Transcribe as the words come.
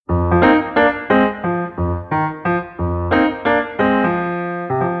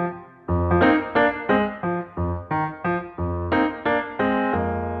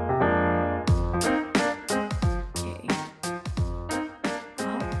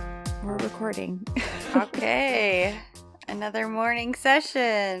recording. Okay. Another morning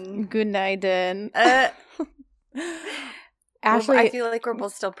session. Good night, then. Ashley, I feel like we're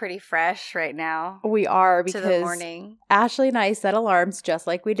both still pretty fresh right now. We are, because to the morning. Ashley and I set alarms just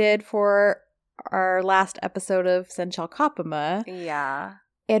like we did for our last episode of Senchal Kapama. Yeah.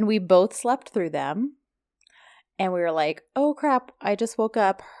 And we both slept through them. And we were like, oh, crap, I just woke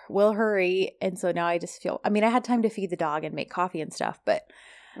up. We'll hurry. And so now I just feel, I mean, I had time to feed the dog and make coffee and stuff, but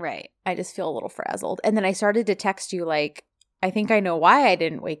right. I just feel a little frazzled. And then I started to text you like, I think I know why I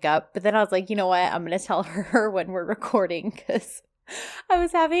didn't wake up. But then I was like, you know what? I'm going to tell her when we're recording because I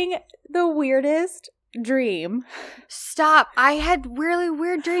was having the weirdest dream. Stop. I had really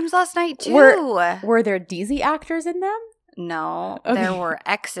weird dreams last night too. Were there DZ actors in them? No, Okay. There were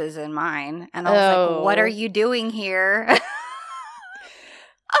X's in mine. And I was like, what are you doing here?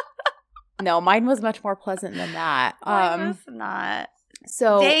 No, mine was much more pleasant than that. Mine was not.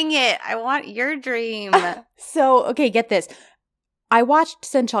 So dang it. I want your dream. So, okay, get this. I watched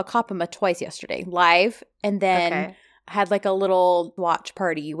Senchal Kapama twice yesterday, live, and then had like a little watch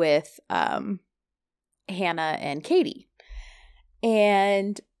party with Hannah and Katie.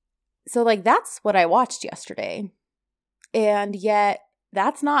 And so like that's what I watched yesterday. And yet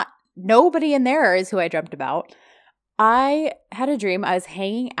that's not, nobody in there is who I dreamt about. I had a dream. I was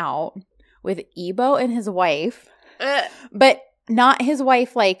hanging out with Ebo and his wife, but not his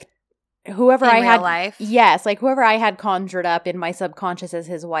wife, like whoever in I had. Real life? Yes, like whoever I had conjured up in my subconscious as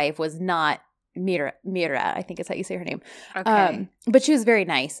his wife was not Mira, I think is how you say her name. Okay. But she was very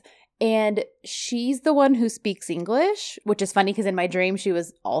nice. And she's the one who speaks English, which is funny because in my dream, she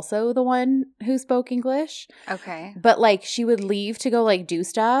was also the one who spoke English. Okay. But like she would leave to go like do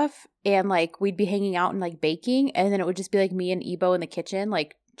stuff and like we'd be hanging out and like baking. And then it would just be like me and Ebo in the kitchen,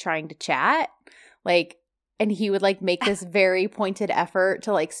 like trying to chat. Like, and he would like make this very pointed effort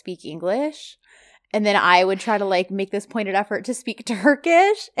to like speak English. And then I would try to like make this pointed effort to speak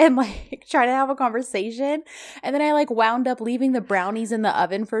Turkish and like try to have a conversation. And then I like wound up leaving the brownies in the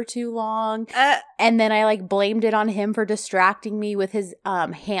oven for too long. And then I like blamed it on him for distracting me with his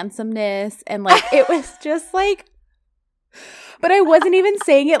handsomeness. And like it was just like, but I wasn't even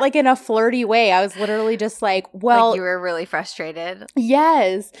saying it like in a flirty way. I was literally just like, well. Like you were really frustrated.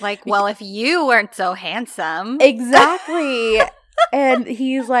 Yes. Like, well, if you weren't so handsome. Exactly. And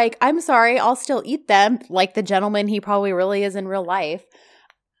he's like, I'm sorry, I'll still eat them, like the gentleman he probably really is in real life.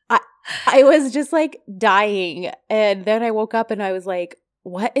 I was just like dying. And then I woke up and I was like,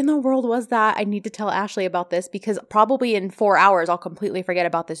 what in the world was that? I need to tell Ashley about this because probably in 4 hours I'll completely forget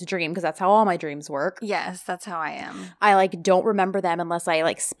about this dream because that's how all my dreams work. Yes, that's how I am. I like don't remember them unless I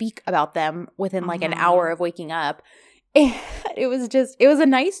like speak about them within like an hour of waking up. And it was a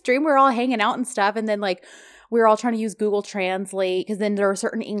nice dream. We were all hanging out and stuff. And then like we were all trying to use Google Translate because then there were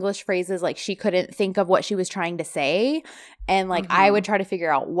certain English phrases like she couldn't think of what she was trying to say. And like I would try to figure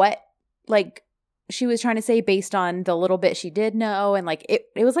out what like she was trying to say based on the little bit she did know. And like it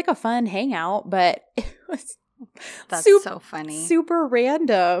was like a fun hangout, but it was so funny. Super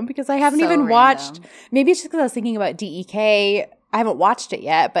random because I haven't even watched. Maybe it's just because I was thinking about DEK. I haven't watched it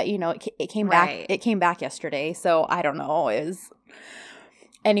yet, but you know, it came back. It came back yesterday. So I don't know.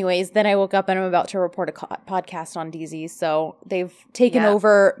 Anyways, then I woke up and I'm about to report a podcast on DZ. So they've taken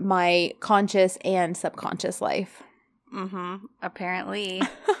over my conscious and subconscious life. Apparently.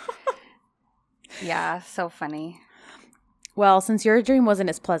 Yeah, so funny. Well, since your dream wasn't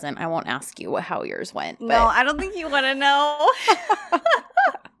as pleasant, I won't ask you how yours went. But. No, I don't think you want to know.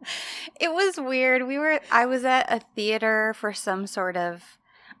 It was weird. I was at a theater for some sort of,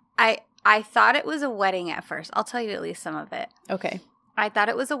 I thought it was a wedding at first. I'll tell you at least some of it. Okay. I thought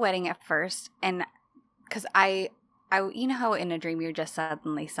it was a wedding at first, and because I, you know how in a dream you're just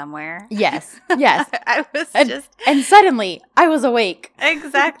suddenly somewhere? Yes. I was and suddenly I was awake.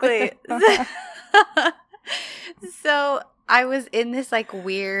 Exactly. So I was in this like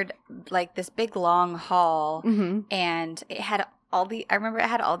weird, like this big long hall, and it had I remember it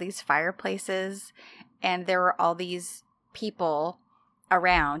had all these fireplaces, and there were all these people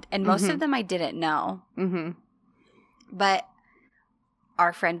around, and most of them I didn't know. But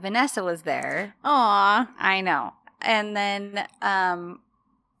our friend Vanessa was there. Aw. I know. And then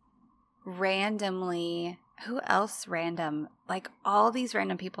randomly, who else random? Like all these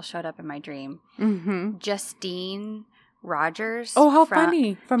random people showed up in my dream. Justine Rogers. Oh, how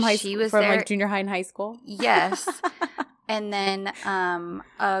funny. From high she school, was from there. Like junior high and high school? Yes. And then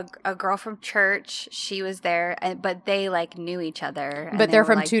a girl from church, she was there, but they like knew each other. But they're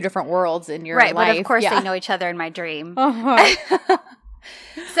from like, two different worlds in your life. Right, but of course they know each other in my dream.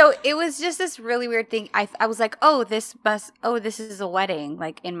 So it was just this really weird thing. I was like, this is a wedding,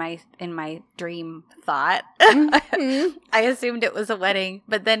 like in my dream thought. Mm-hmm. I assumed it was a wedding,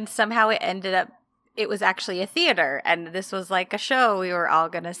 but then somehow it was actually a theater, and this was like a show we were all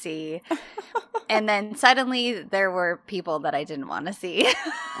gonna see. And then suddenly there were people that I didn't want to see.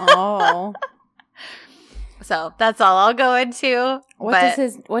 Oh. So that's all I'll go into. What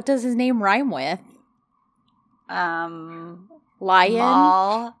does his name rhyme with? Lion?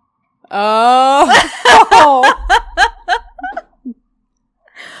 Mall. Oh.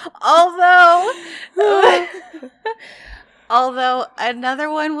 Although another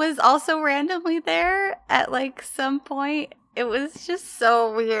one was also randomly there at like some point. It was just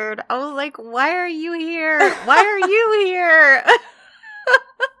so weird. I was like, why are you here? Why are you here?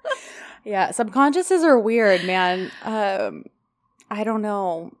 Yeah, subconsciouses are weird, man. I don't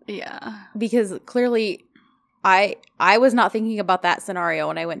know. Yeah. Because clearly I was not thinking about that scenario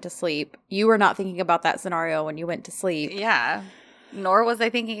when I went to sleep. You were not thinking about that scenario when you went to sleep. Yeah. Nor was I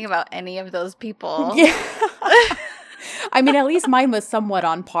thinking about any of those people. Yeah. I mean, at least mine was somewhat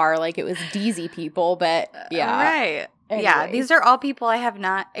on par. Like, it was DZ people, but yeah. Right. Anyways. Yeah, these are all people I have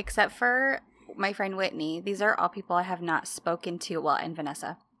not, except for my friend Whitney, these are all people I have not spoken to, well, and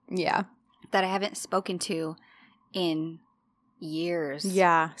Vanessa. Yeah. That I haven't spoken to in years.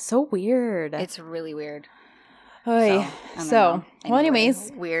 Yeah. So weird. It's really weird. Oy. So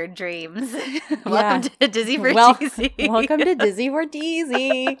anyways. Weird dreams. Welcome to Dizzy for DZ. Welcome to Dizzy for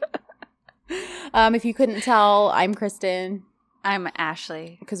DZ. If you couldn't tell, I'm Kristen. I'm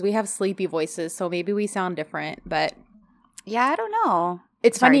Ashley. Because we have sleepy voices, so maybe we sound different, but... Yeah, I don't know.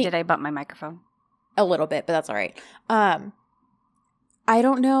 It's Sorry, funny. Did I bump my microphone? A little bit, but that's all right. I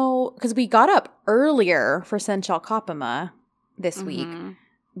don't know, because we got up earlier for Senchal Kapama this week,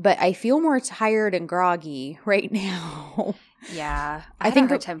 but I feel more tired and groggy right now. Yeah. I had a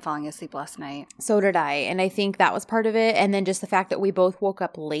hard time falling asleep last night. So did I, and I think that was part of it, and then just the fact that we both woke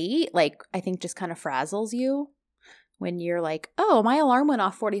up late, like, I think just kind of frazzles you. When you're like, oh, my alarm went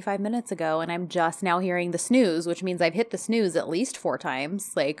off 45 minutes ago and I'm just now hearing the snooze, which means I've hit the snooze at least 4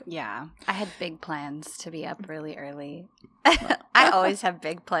 times. Like, yeah, I had big plans to be up really early. I always have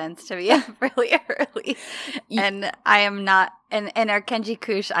big plans to be up really early. And I am not, and our Kenji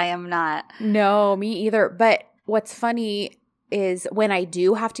Kush, I am not. No, me either. But what's funny is when I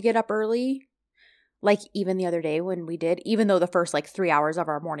do have to get up early, like even the other day when we did, even though the first like 3 hours of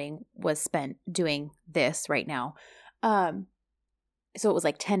our morning was spent doing this right now, so it was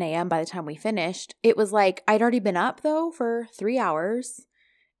like 10 a.m. by the time we finished. It was like I'd already been up though for 3 hours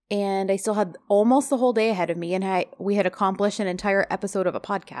and I still had almost the whole day ahead of me and we had accomplished an entire episode of a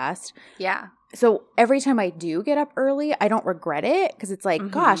podcast. Yeah. So every time I do get up early, I don't regret it because it's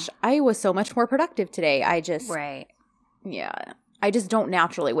like, gosh, I was so much more productive today. Right. Yeah. I just don't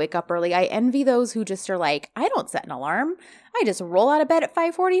naturally wake up early. I envy those who just are like, I don't set an alarm. I just roll out of bed at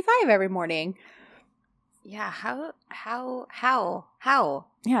 5:45 every morning. Yeah, how?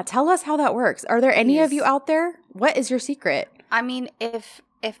 Yeah, tell us how that works. Are there any of you out there? What is your secret? I mean, if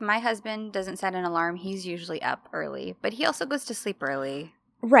my husband doesn't set an alarm, he's usually up early, but he also goes to sleep early.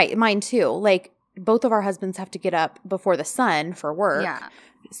 Right, mine too. Like, both of our husbands have to get up before the sun for work. Yeah.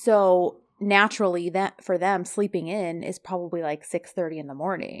 So, naturally, that for them, sleeping in is probably like 6:30 in the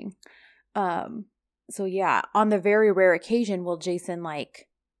morning. So, yeah, on the very rare occasion, will Jason, like,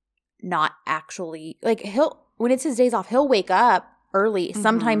 not actually, like, when it's his days off, he'll wake up early.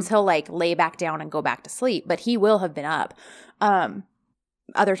 Sometimes he'll like lay back down and go back to sleep, but he will have been up.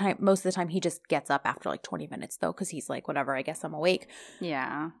 Most of the time he just gets up after like 20 minutes though, because he's like, whatever, I guess I'm awake.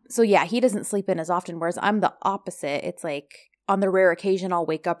 Yeah. So yeah, he doesn't sleep in as often, whereas I'm the opposite. It's like on the rare occasion I'll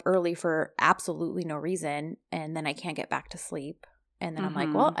wake up early for absolutely no reason and then I can't get back to sleep. And then I'm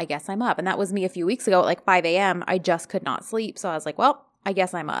like, well, I guess I'm up. And that was me a few weeks ago at like 5 a.m. I just could not sleep. So I was like, well, I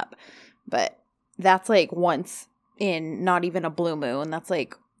guess I'm up. But that's like once in not even a blue moon. That's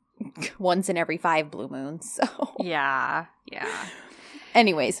like once in every 5 blue moons. So yeah.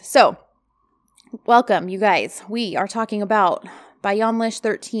 Anyways, so welcome, you guys. We are talking about Bayanlish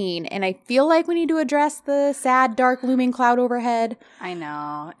 13, and I feel like we need to address the sad, dark, looming cloud overhead. I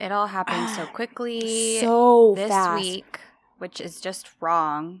know. It all happened so quickly. So this fast. week, which is just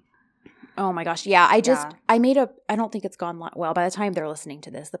wrong. Oh my gosh. Yeah. I don't think it's gone live. Well, by the time they're listening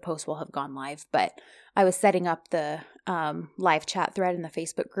to this, the post will have gone live, but I was setting up the live chat thread in the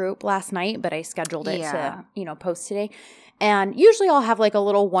Facebook group last night, but I scheduled it to, post today. And usually I'll have like a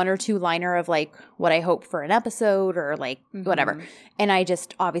little 1 or 2 liner of like what I hope for an episode or like whatever. And I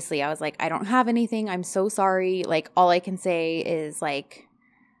was like, I don't have anything. I'm so sorry. Like all I can say is like,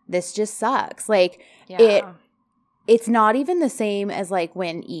 this just sucks. Like it's not even the same as like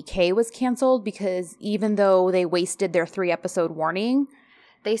when EK was canceled, because even though they wasted their 3-episode warning,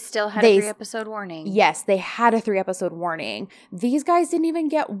 they still had a 3-episode warning. Yes, they had a 3-episode warning. These guys didn't even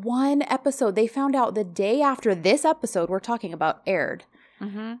get 1 episode. They found out the day after this episode we're talking about aired.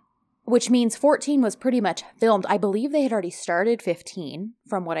 Mm-hmm. Which means 14 was pretty much filmed. I believe they had already started 15,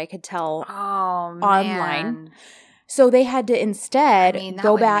 from what I could tell online. So they had to instead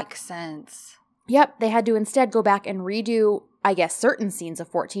go back. Makes sense. Yep, they had to instead go back and redo, I guess, certain scenes of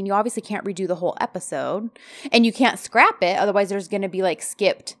 14. You obviously can't redo the whole episode, and you can't scrap it. Otherwise, there's going to be like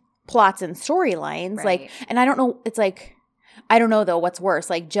skipped plots and storylines. Right. Like, and I don't know. It's like, I don't know though. What's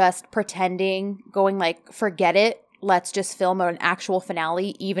worse, like just pretending, going like, forget it. Let's just film an actual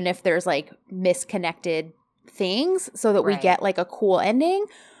finale, even if there's like misconnected things, so that we get like a cool ending.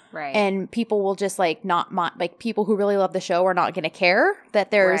 Right. And people will just like not like people who really love the show are not going to care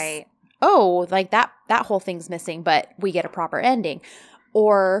that there's like that whole thing's missing, but we get a proper ending.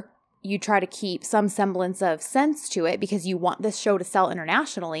 Or you try to keep some semblance of sense to it because you want this show to sell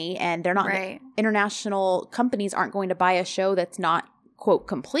internationally, and they're not international companies aren't going to buy a show that's not quote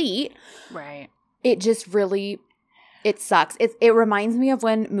complete. Right. It just really it sucks. It reminds me of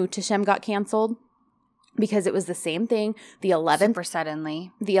when Muhtasham got canceled, because it was the same thing. The 11th super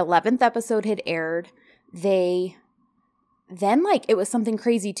suddenly. The 11th episode had aired. Then like it was something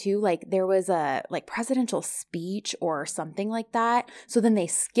crazy too. Like there was a like presidential speech or something like that. So then they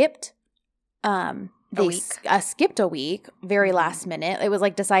skipped skipped a week, very last minute. It was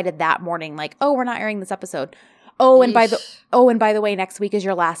like decided that morning, like, oh, we're not airing this episode. And by the way, next week is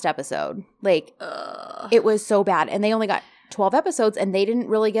your last episode. Like, it was so bad. And they only got 12 episodes, and they didn't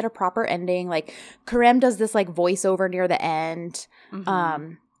really get a proper ending. Like, Karem does this, like, voiceover near the end.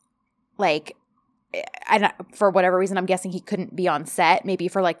 Mm-hmm. For whatever reason, I'm guessing he couldn't be on set, maybe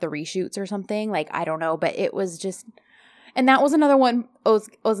for, like, the reshoots or something. Like, I don't know. But it was just – and that was another one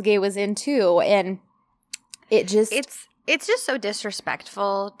Özge was in, too. And it just – It's just so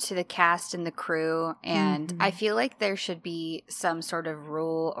disrespectful to the cast and the crew, and I feel like there should be some sort of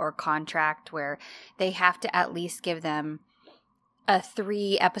rule or contract where they have to at least give them a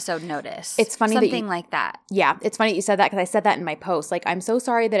 3-episode notice. It's funny something like that. Yeah, it's funny that you said that, because I said that in my post. Like, I'm so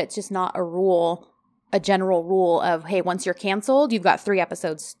sorry that it's just not a general rule of, hey, once you're canceled, you've got 3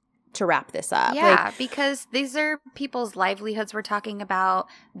 episodes to wrap this up. Yeah, because these are people's livelihoods we're talking about.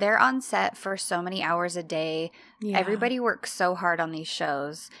 They're on set for so many hours a day. Yeah. Everybody works so hard on these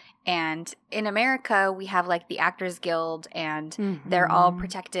shows. And in America, we have like the Actors Guild, and they're all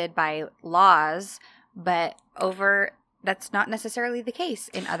protected by laws. But that's not necessarily the case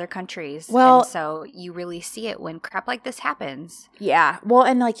in other countries. Well, and so you really see it when crap like this happens. Yeah. Well,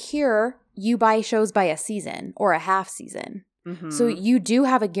 and like here, you buy shows by a season or a half season. Mm-hmm. So you do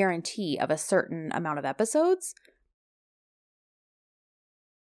have a guarantee of a certain amount of episodes.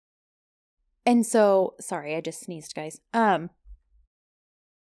 And so, sorry, I just sneezed, guys.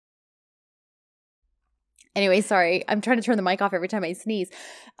 Anyway, sorry. I'm trying to turn the mic off every time I sneeze.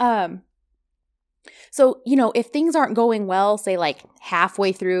 So, if things aren't going well, say like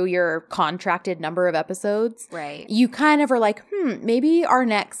halfway through your contracted number of episodes, right? You kind of are like, maybe our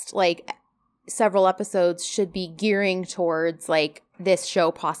next like several episodes should be gearing towards like this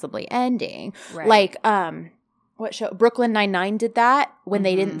show possibly ending. Right. Like, what show? Brooklyn Nine-Nine did that when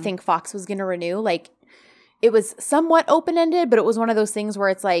they didn't think Fox was going to renew. Like, it was somewhat open-ended, but it was one of those things where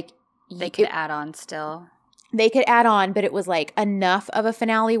it's like they could add on still. They could add on, but it was like enough of a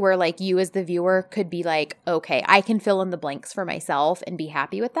finale where like you as the viewer could be like, okay, I can fill in the blanks for myself and be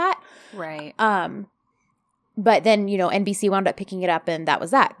happy with that. Right. But then, NBC wound up picking it up, and that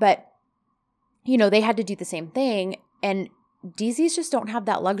was that. But they had to do the same thing, and DCs just don't have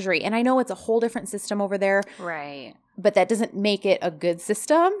that luxury. And I know it's a whole different system over there. Right. But that doesn't make it a good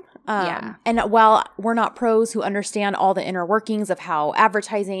system. Yeah. And while we're not pros who understand all the inner workings of how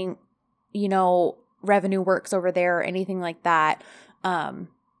advertising, revenue works over there or anything like that,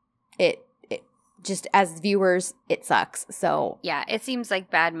 it just as viewers, it sucks. So yeah, it seems like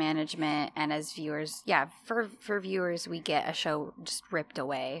bad management, and as viewers, for viewers, we get a show just ripped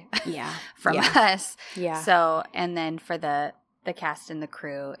away from us. Yeah. So, and then for the cast and the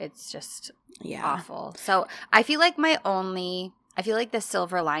crew, it's just awful. So I feel like the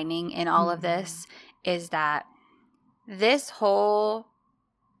silver lining in all of this is that this whole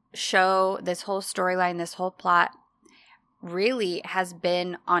show, this whole storyline, this whole plot really has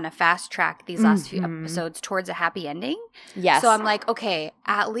been on a fast track these last few episodes towards a happy ending. Yes. So I'm like, okay,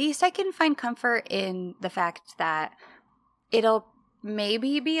 at least I can find comfort in the fact that it'll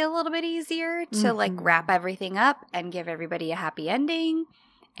maybe be a little bit easier to like wrap everything up and give everybody a happy ending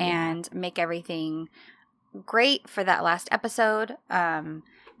and make everything great for that last episode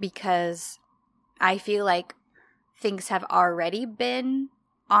because I feel like things have already been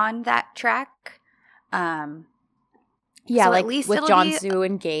on that track. Yeah, so like at least with it'll John-Soo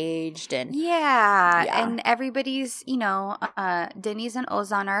engaged and yeah, Yeah. and everybody's, Denise and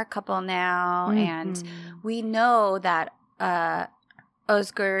Ozan are a couple now, and Mhm. we know that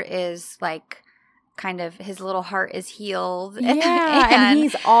Özgür is like kind of his little heart is healed. Yeah, and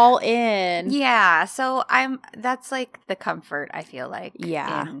he's all in. Yeah, so that's like the comfort I feel like.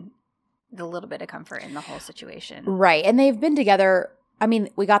 Yeah. In the little bit of comfort in the whole situation. Right. And they've been together. I mean,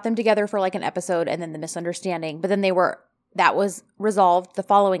 we got them together for like an episode and then the misunderstanding, but then that was resolved the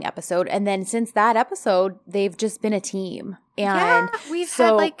following episode. And then since that episode, they've just been a team. And we've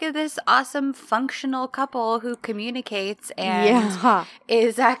had like this awesome functional couple who communicates and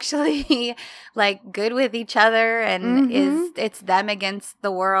is actually like good with each other and it's them against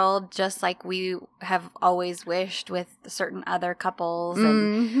the world, just like we have always wished with certain other couples.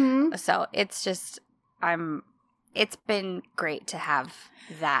 And so it's just, it's been great to have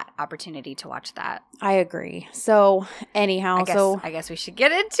that opportunity to watch that. I agree. So anyhow, I guess we should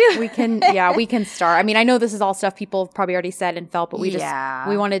get into it. we can start. I mean, I know this is all stuff people have probably already said and felt, but we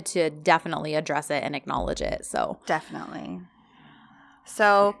wanted to definitely address it and acknowledge it. So definitely.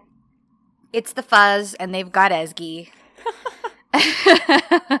 So it's the Fuzz and they've got Ezgi.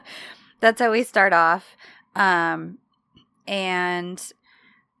 That's how we start off. And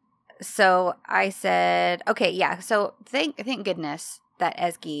so I said, okay, yeah. So thank goodness that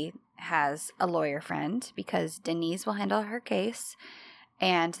Ezgi has a lawyer friend because Denise will handle her case.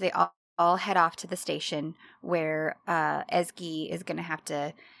 And they all head off to the station where Ezgi is going to have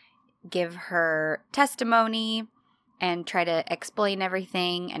to give her testimony and try to explain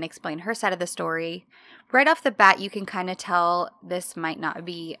everything and explain her side of the story. Right off the bat, you can kind of tell this might not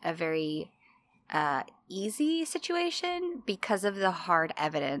be a very easy situation because of the hard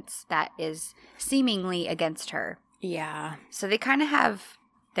evidence that is seemingly against her. Yeah. So they kind of have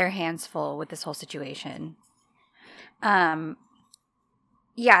their hands full with this whole situation. Yeah,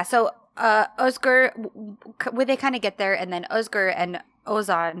 so Özgür, when they kind of get there, and then Özgür and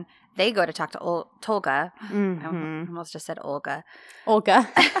Ozan, they go to talk to Tolga. I almost just said Olga.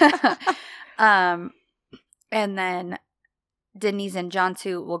 And then Denise and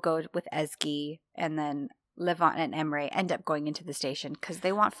Cansu will go with Ezgi, and then Levent and Emre end up going into the station because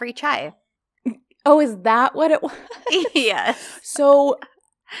they want free chai. Oh, is that what it was? Yes. So,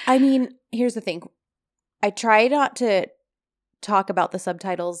 I mean, here's the thing. I try not to talk about the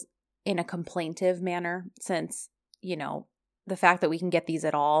subtitles in a complaintive manner since, the fact that we can get these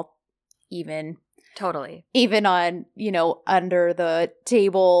at all, even on, under the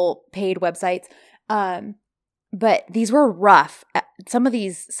table paid websites. But these were rough. Some of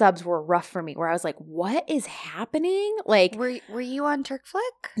these subs were rough for me where I was like, what is happening? Like, were you on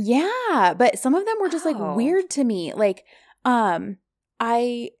TurkFlick? Yeah, but some of them were just like weird to me. Like, I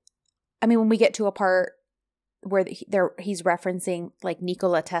mean, when we get to a part where he's referencing like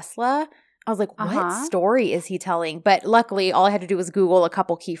Nikola Tesla, I was like, what story is he telling? But luckily, all I had to do was Google a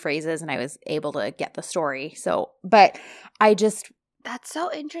couple key phrases and I was able to get the story. So, but I just... That's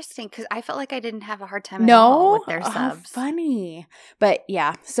so interesting because I felt like I didn't have a hard time at all with their subs. Funny. But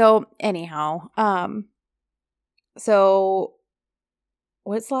yeah, so anyhow, so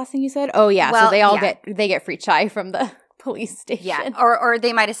what's the last thing you said? Oh yeah, so they get free chai from the police station. Yeah, or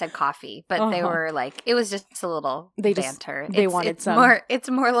they might have said coffee, but they were like, it was just a little banter. They wanted some. It's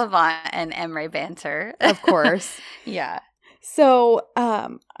more Levent and Emre banter. Of course. Yeah. So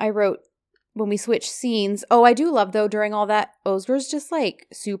I wrote, when we switch scenes, I do love, though, during all that, Özgür's just, like,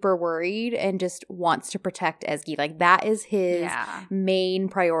 super worried and just wants to protect Ezgi. Like, that is his main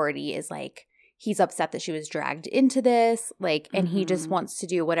priority is, like, he's upset that she was dragged into this, like, and he just wants to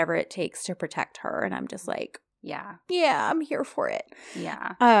do whatever it takes to protect her. And I'm just like, yeah, I'm here for it.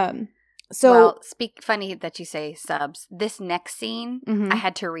 Yeah. So funny that you say subs. This next scene, I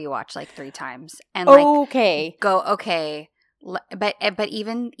had to rewatch, like, 3 times. And, But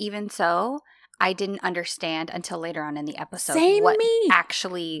even so, I didn't understand until later on in the episode what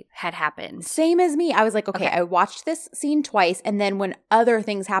actually had happened. Same as me. I was like, okay, I watched this scene twice, and then when other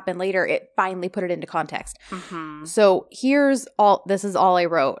things happened later, it finally put it into context. So this is all I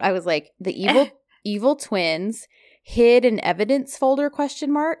wrote. I was like, the evil twins hid an evidence folder ?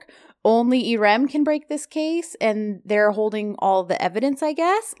 Only Irem can break this case, and they're holding all the evidence, I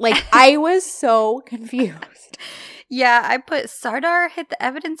guess. Like, I was so confused. Yeah, I put Sardar hit the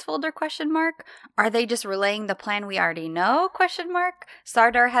evidence folder ? Are they just relaying the plan we already know ?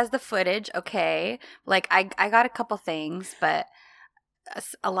 Sardar has the footage, okay. Like, I got a couple things, but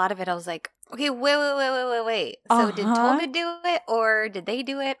a lot of it, I was like, okay, wait. So did Tolga do it, or did they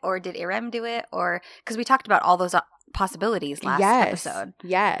do it, or did Irem do it, or because we talked about all those possibilities last episode.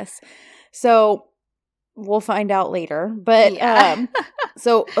 Yes. So we'll find out later. But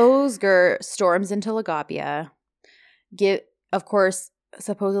so Osgur storms into Lagabia. Of course,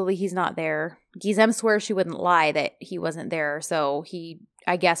 supposedly he's not there. Gizem swears she wouldn't lie that he wasn't there, so he,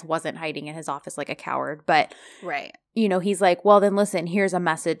 I guess, wasn't hiding in his office like a coward. But, right. He's like, well, then listen, here's a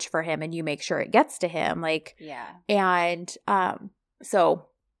message for him, and you make sure it gets to him. Like, yeah. And so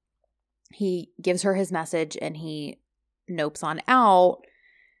he gives her his message, and he nopes on out.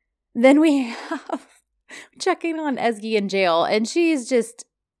 Then we have checking on Ezgi in jail, and she's just,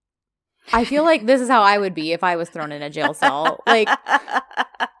 I feel like this is how I would be if I was thrown in a jail cell. Like,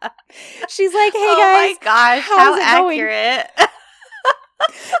 she's like, hey guys. Oh my gosh, how accurate.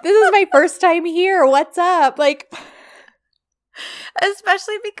 This is my first time here. What's up? Like,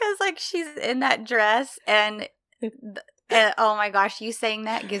 especially because like she's in that dress and oh my gosh, you saying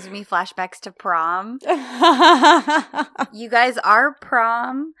that gives me flashbacks to prom. You guys, our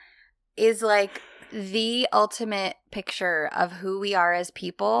prom is like the ultimate picture of who we are as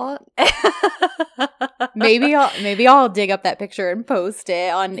people. maybe I'll dig up that picture and post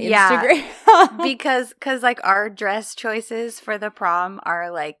it on Instagram. because like our dress choices for the prom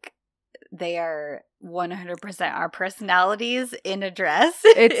are like, they are 100% our personalities in a dress.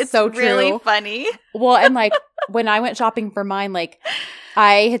 It's so true. Really funny. Well, and like when I went shopping for mine, like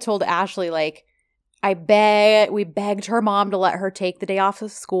I had told Ashley, like, we begged her mom to let her take the day off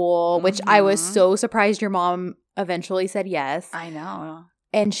of school, which I was so surprised your mom eventually said yes. I know.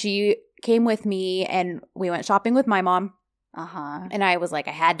 And she came with me and we went shopping with my mom. Uh-huh. And I was like,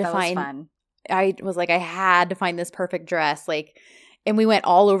 I had to find this perfect dress. Like, and we went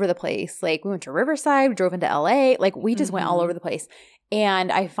all over the place. Like, we went to Riverside, we drove into LA. Like, we just went all over the place.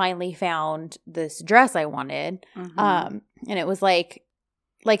 And I finally found this dress I wanted. And it was like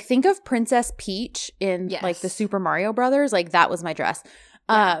think of Princess Peach in like the Super Mario Brothers. Like, that was my dress.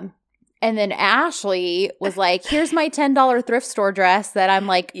 And then Ashley was like, here's my $10 thrift store dress that I'm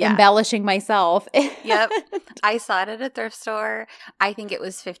like embellishing myself. Yep. I saw it at a thrift store. I think it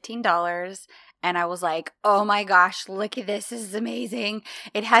was $15. And I was like, oh my gosh, look at this. This is amazing.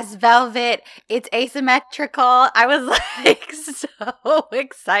 It has velvet. It's asymmetrical. I was like so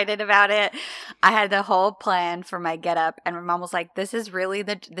excited about it. I had the whole plan for my getup. And my mom was like, this is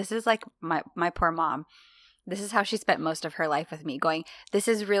like my poor mom. This is how she spent most of her life with me, going, this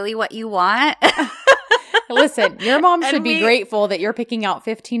is really what you want? Listen, your mom should be grateful that you're picking out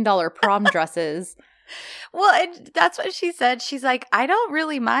 $15 prom dresses. Well, that's what she said. She's like, I don't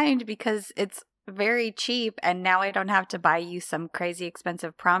really mind because it's very cheap and now I don't have to buy you some crazy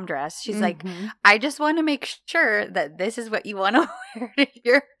expensive prom dress. She's like, I just want to make sure that this is what you want to wear to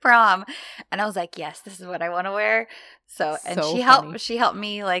your prom. And I was like, yes, this is what I want to wear. So she helped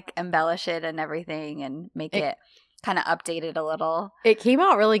me like embellish it and everything and make it kind of update it a little. It came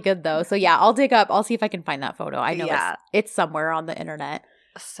out really good though. So yeah, I'll see if I can find that photo. I know it's somewhere on the internet.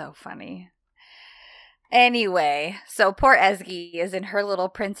 So funny. Anyway, so poor Ezgi is in her little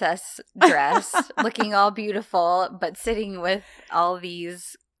princess dress, looking all beautiful, but sitting with all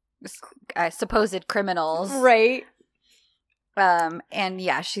these supposed criminals. Right. And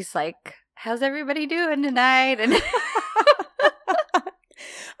yeah, she's like, how's everybody doing tonight? And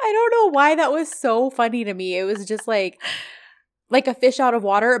I don't know why that was so funny to me. It was just like a fish out of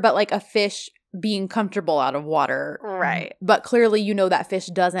water, but like a fish being comfortable out of water. Right. But clearly you know that fish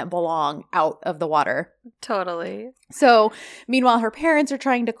doesn't belong out of the water. Totally. So meanwhile, her parents are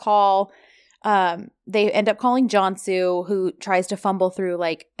trying to call. They end up calling Jansu, who tries to fumble through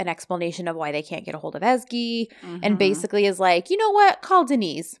like an explanation of why they can't get a hold of Ezgi, and basically is like, you know what, call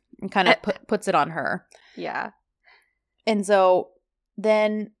Denise, and kind of puts it on her. Yeah. And so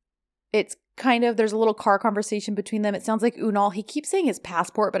then it's kind of, there's a little car conversation between them. It sounds like Unal, he keeps saying his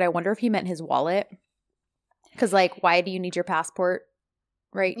passport, but I wonder if he meant his wallet. Because like, why do you need your passport?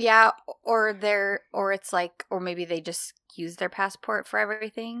 Right? Yeah, or it's like, or maybe they just use their passport for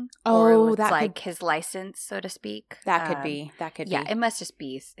everything. Oh, or it's like his license, so to speak. That could be. Yeah, it must just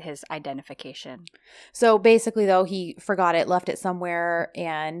be his identification. So basically, though, he forgot it, left it somewhere,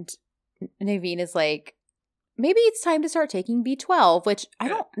 and Naveen is like, maybe it's time to start taking B12, which I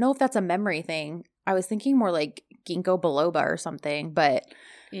don't know if that's a memory thing. I was thinking more like ginkgo biloba or something, but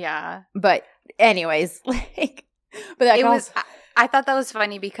yeah. But anyways, like, but that was. I thought that was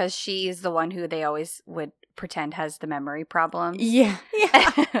funny because she's the one who they always would pretend has the memory problems. Yeah.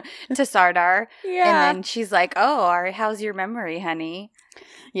 To Sardar. Yeah. And then she's like, oh, how's your memory, honey?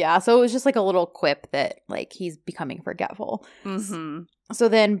 Yeah. So it was just like a little quip that like he's becoming forgetful. Mm-hmm. So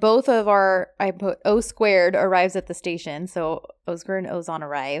then both of I put O squared arrives at the station. So Oscar and Ozan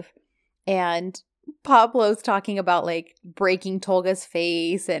arrive. And Pablo's talking about like breaking Tolga's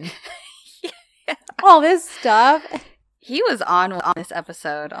face and all this stuff. He was on this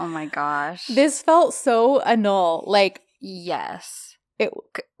episode. Oh my gosh. This felt so annul. Like, yes.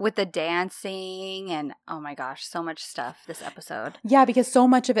 With the dancing and oh my gosh, so much stuff this episode. Yeah, because so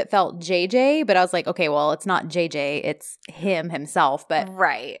much of it felt JJ, but I was like, okay, well, it's not JJ, it's him himself. But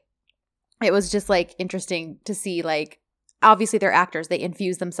right. It was just like interesting to see, like, obviously they're actors, they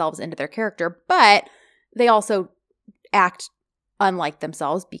infuse themselves into their character, but they also act unlike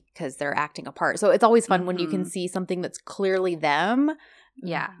themselves because they're acting a part. So it's always fun when you can see something that's clearly them.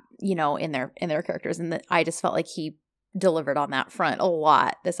 Yeah. You know, in their characters. And I just felt like he delivered on that front a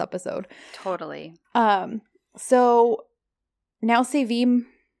lot this episode. Totally. So now Sevim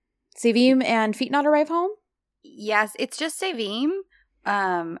and Fitnat arrive home? Yes, it's just Sevim.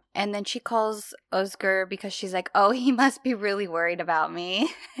 And then she calls Özgür because she's like, oh, he must be really worried about me.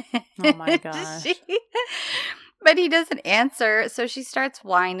 Oh my gosh. But he doesn't answer, so she starts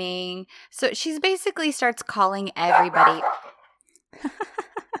whining. So she's basically starts calling everybody.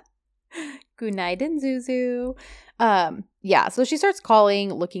 Good night and Zuzu. Yeah, so she starts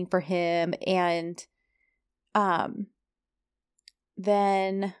calling, looking for him, and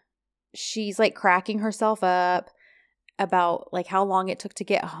then she's like cracking herself up about like how long it took to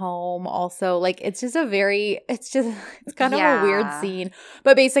get home. Also, like it's kind of a weird scene.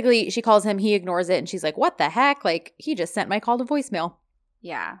 But basically she calls him, he ignores it, and she's like, what the heck? Like, he just sent my call to voicemail.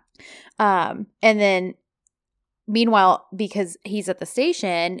 Yeah. And then meanwhile, because he's at the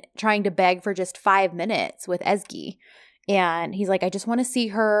station trying to beg for just 5 minutes with Ezgi, and he's like, I just want to see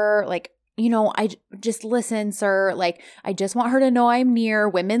her, like, you know, I just listen, sir. Like, I just want her to know I'm near.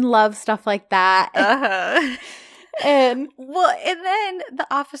 Women love stuff like that. And then the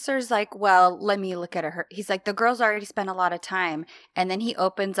officer's like, well, let me look at her. He's like, the girl's already spent a lot of time. And then he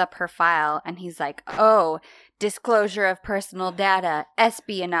opens up her file and he's like, oh, disclosure of personal data,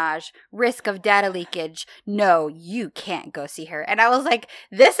 espionage, risk of data leakage. No, you can't go see her. And I was like,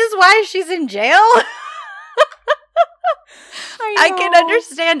 this is why she's in jail? I can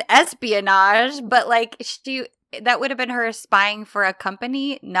understand espionage, but like that would have been her spying for a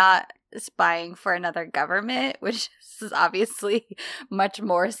company, not spying for another government, which is obviously much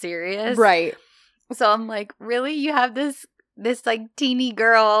more serious. Right. So I'm like, really? You have this like teeny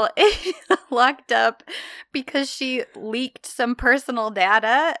girl locked up because she leaked some personal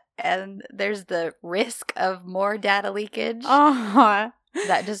data, and there's the risk of more data leakage. That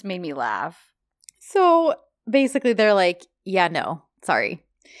just made me laugh. So basically they're like, yeah, no, sorry.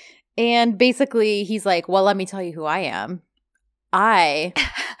 And basically he's like, well, let me tell you who I am. I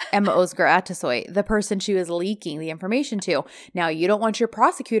am Özgür Atasoy, the person she was leaking the information to. Now, you don't want your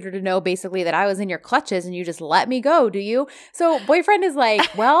prosecutor to know basically that I was in your clutches and you just let me go, do you? So boyfriend is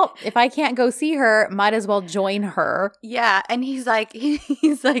like, well, if I can't go see her, might as well join her. Yeah, and he's like,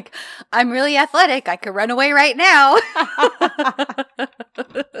 I'm really athletic. I could run away right now.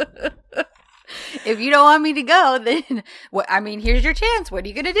 If you don't want me to go, then here's your chance. What are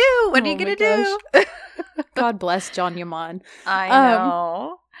you gonna do? What are you gonna do? God bless John Yaman. I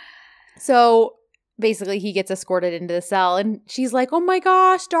know. So basically he gets escorted into the cell, and she's like, oh my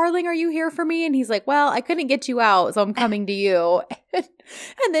gosh, darling, are you here for me? And he's like, well, I couldn't get you out, so I'm coming to you. And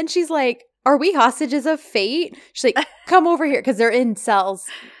then she's like, are we hostages of fate? She's like, come over here, because they're in cells,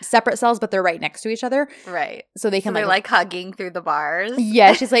 separate cells, but they're right next to each other. Right. So they can they're like hugging through the bars.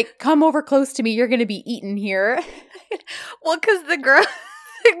 Yeah, she's like, come over close to me. You're going to be eaten here. Well, because the girls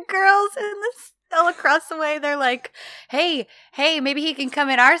in the cell across the way, they're like, hey, maybe he can come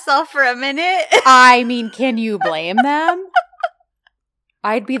in our cell for a minute. I mean, can you blame them?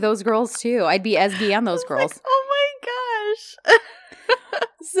 I'd be those girls too. I'd be Ezgi and those girls. Like, oh my gosh.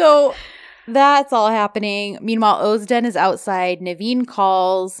 So that's all happening. Meanwhile, Özden is outside. Naveen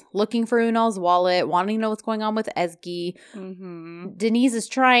calls, looking for Unal's wallet, wanting to know what's going on with Ezgi. Mm-hmm. Denise is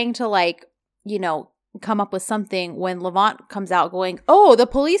trying to, like, you know, come up with something when Levant comes out going, oh, the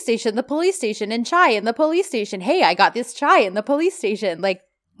police station, and chai in the police station. Hey, I got this chai in the police station. Like,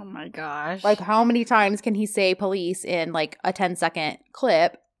 oh my gosh. Like, how many times can he say police in, like, a 10-second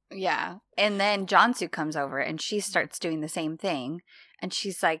clip? Yeah. And then Cansu comes over and she starts doing the same thing. And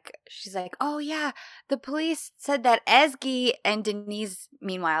she's like, oh yeah, the police said that Ezgi, and Denise,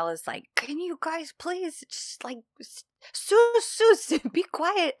 meanwhile, is like, can you guys please just like, sus, be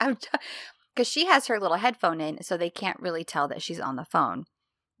quiet. Because she has her little headphone in, so they can't really tell that she's on the phone.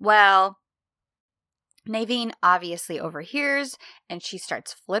 Well, Naveen obviously overhears, and she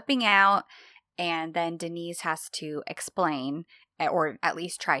starts flipping out, and then Denise has to explain. or at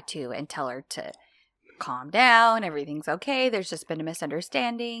least try to, and tell her to calm down. Everything's okay. There's just been a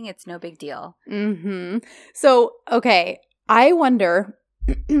misunderstanding. It's no big deal. Mm-hmm. So, okay, I wonder,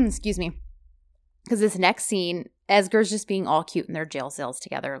 excuse me, because this next scene, Esger's just being all cute in their jail cells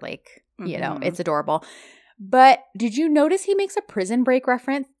together. Like, you know, it's adorable. But did you notice he makes a Prison Break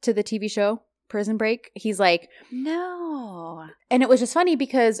reference to the TV show Prison Break? He's like, no. And it was just funny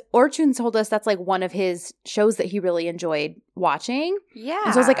because Orchun told us that's like one of his shows that he really enjoyed watching. Yeah.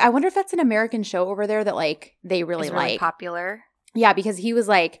 And so I was like, I wonder if that's an American show over there that like they really Is like. really popular. Yeah, because he was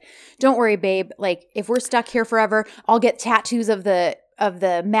like, don't worry, babe. Like, if we're stuck here forever, I'll get tattoos of the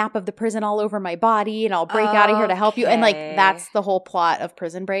map of the prison all over my body and I'll break out of here to help you. And like, that's the whole plot of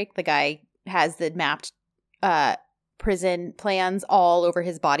Prison Break. The guy has the mapped prison plans all over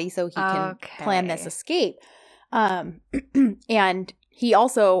his body so he can plan this escape. And he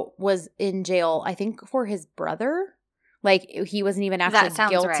also was in jail, I think, for his brother. Like, he wasn't even actually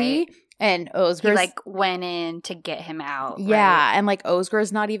guilty. Right. And Osger's he like went in to get him out. Yeah, right? And like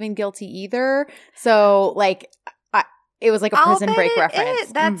Osger's not even guilty either. So like it was like a Prison Break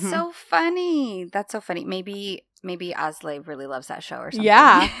reference. That's so funny. That's so funny. Maybe Asle really loves that show or something.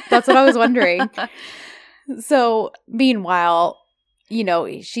 Yeah, that's what I was wondering. So meanwhile, you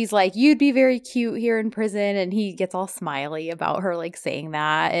know, she's like, you'd be very cute here in prison. And he gets all smiley about her like saying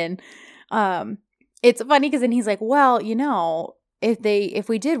that. And it's funny because then he's like, well, you know, if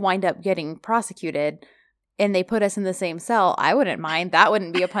we did wind up getting prosecuted and they put us in the same cell, I wouldn't mind. That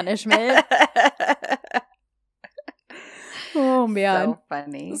wouldn't be a punishment. Oh, man. So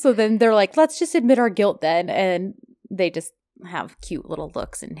funny. So then they're like, let's just admit our guilt then. And they just have cute little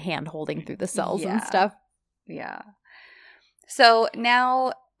looks and hand holding through the cells and stuff. Yeah. So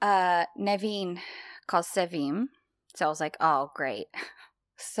now Nevin calls Sevim. So I was like, oh, great.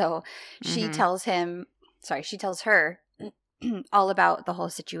 So she tells her all about the whole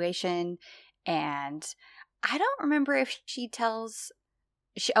situation. And I don't remember if she does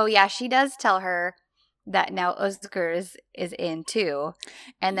tell her that now Osger is in too.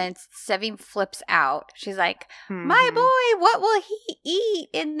 And then Sevim flips out. She's like, my boy, what will he eat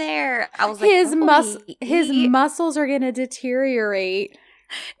in there? I was like, his muscles are going to deteriorate.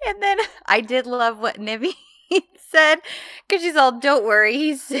 And then I did love what Nivy said, because she's all, don't worry,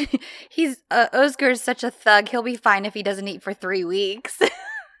 he's Osger's such a thug, he'll be fine if he doesn't eat for 3 weeks.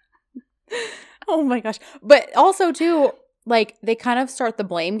 Oh my gosh. But also too, like, they kind of start the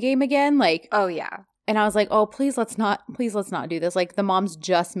blame game again, like, oh yeah. And I was like, oh, please let's not do this. Like, the moms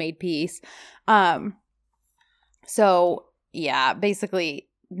just made peace. So yeah, basically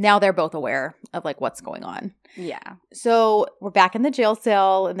now they're both aware of like what's going on. Yeah. So we're back in the jail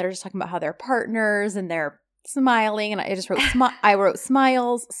cell and they're just talking about how they're partners and they're smiling. And I just wrote, I wrote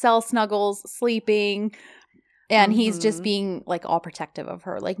smiles, cell snuggles, sleeping. And he's just being like all protective of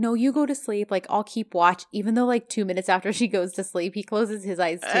her. Like, no, you go to sleep. Like, I'll keep watch. Even though like 2 minutes after she goes to sleep, he closes his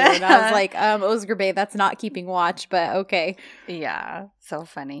eyes too. And I was like, Osger, babe, that's not keeping watch, but okay. Yeah. So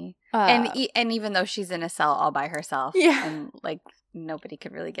funny. And even though she's in a cell all by herself. Yeah. And like nobody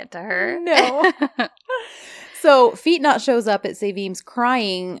could really get to her. No. So Feetnot shows up at Sevim's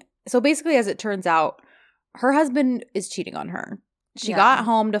crying. So basically, as it turns out, her husband is cheating on her. She got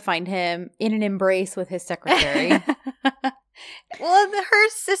home to find him in an embrace with his secretary. Well, her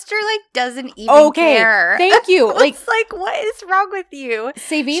sister like doesn't even care. Thank you. Like, what is wrong with you?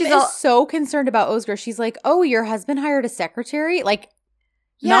 Sevim is so concerned about Osger. She's like, "Oh, your husband hired a secretary?" Like,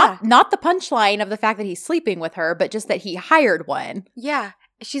 not the punchline of the fact that he's sleeping with her, but just that he hired one. Yeah.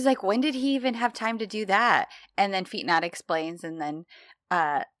 She's like, when did he even have time to do that? And then Feetnot explains, and then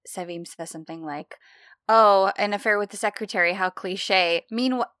Sevim says something like, oh, an affair with the secretary, how cliche.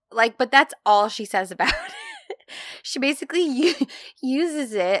 But that's all she says about it. She basically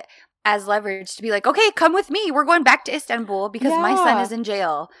uses it as leverage to be like, okay, come with me. We're going back to Istanbul because my son is in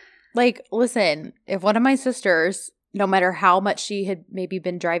jail. Like, listen, if one of my sisters, no matter how much she had maybe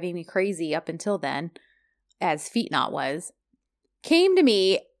been driving me crazy up until then, as Feetnot was, came to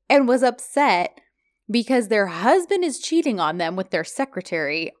me and was upset because their husband is cheating on them with their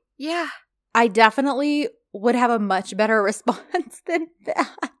secretary. Yeah. I definitely would have a much better response than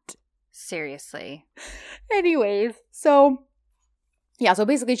that. Seriously. Anyways, so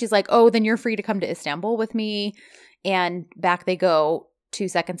basically she's like, oh, then you're free to come to Istanbul with me. And back they go 2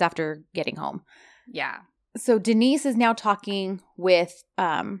 seconds after getting home. Yeah. So Denise is now talking with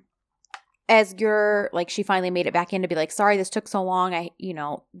Esger. Like, she finally made it back in to be like, sorry, this took so long.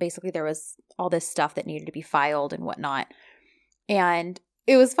 Basically there was all this stuff that needed to be filed and whatnot. And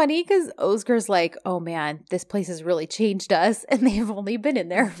it was funny because Oscar's like, oh man, this place has really changed us. And they've only been in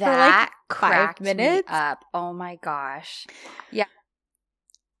there for like 5 minutes. Me up. Oh my gosh. Yeah.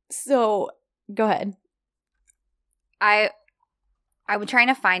 So go ahead. I was trying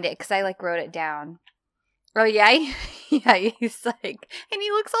to find it because I like wrote it down. Oh yeah, yeah. He's like, and he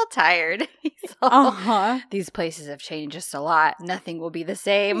looks all tired. He's all, these places have changed just a lot. Nothing will be the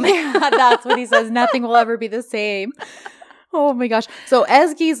same. Yeah, that's what he says. Nothing will ever be the same. Oh my gosh. So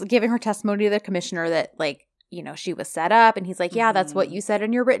Ezgi's giving her testimony to the commissioner that like, you know, she was set up, and he's like, yeah, that's what you said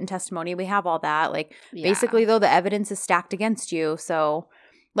in your written testimony. We have all that. Like, basically, though, the evidence is stacked against you. So,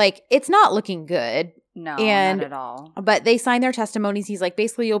 like, it's not looking good. No, not at all. But they sign their testimonies. He's like,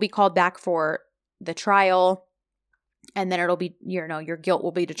 basically, you'll be called back for the trial, and then it'll be, you know, your guilt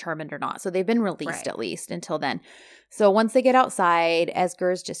will be determined or not. So they've been released at least until then. So once they get outside,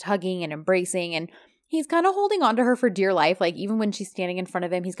 Esger's just hugging and embracing, and he's kind of holding on to her for dear life. Like, even when she's standing in front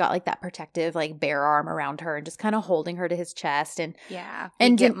of him, he's got like that protective, like, bare arm around her and just kind of holding her to his chest. And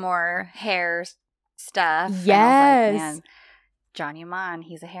and get more hair stuff. Yes. And I was like, man, John Yaman,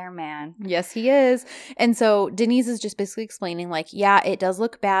 he's a hair man. Yes, he is. And so Denise is just basically explaining, like, yeah, it does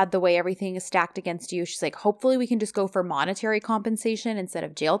look bad the way everything is stacked against you. She's like, hopefully we can just go for monetary compensation instead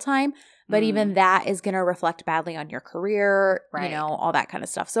of jail time. But even that is going to reflect badly on your career, you know, all that kind of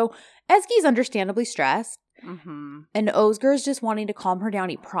stuff. So Ezgi's understandably stressed. And Oscar is just wanting to calm her down.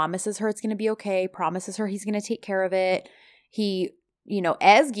 He promises her it's going to be okay, promises her he's going to take care of it. He, you know,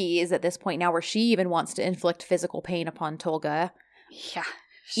 Ezgi is at this point now where she even wants to inflict physical pain upon Tolga. Yeah.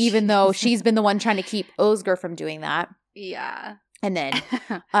 Even though she's been the one trying to keep Oscar from doing that. Yeah. And then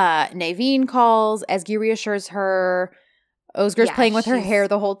Naveen calls. Ezgi reassures her. Oscar's playing with her hair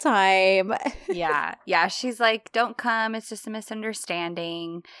the whole time. Yeah. She's like, don't come. It's just a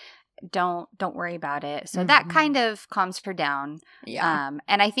misunderstanding. Don't worry about it. So that kind of calms her down. Yeah.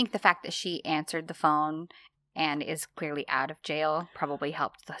 And I think the fact that she answered the phone and is clearly out of jail probably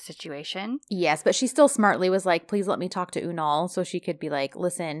helped the situation. Yes, but she still smartly was like, please let me talk to Unal, so she could be like,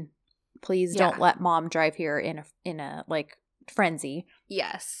 listen, please don't let mom drive here in a like frenzy.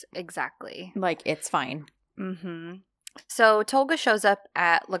 Yes, exactly. Like, it's fine. So Tolga shows up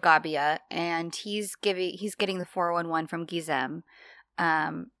at Lagabia, and he's getting the 411 from Gizem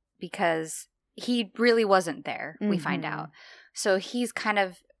because he really wasn't there, we find out. So he's kind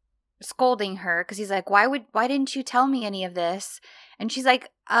of scolding her because he's like, why didn't you tell me any of this? And she's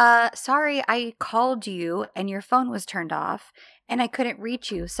like, sorry, I called you and your phone was turned off and I couldn't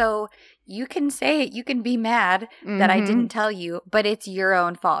reach you. So you can say it, you can be mad that I didn't tell you, but it's your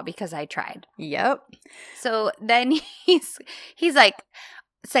own fault because I tried. Yep. So then he's like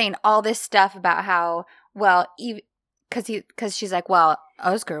saying all this stuff about how, well, because she's like, well,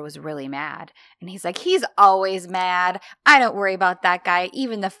 Oscar was really mad. And he's like, he's always mad. I don't worry about that guy.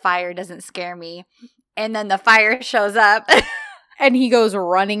 Even the fire doesn't scare me. And then the fire shows up. And he goes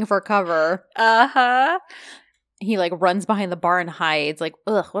running for cover. He like runs behind the bar and hides. Like,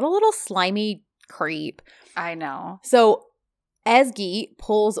 ugh, what a little slimy creep. I know. So Ezgi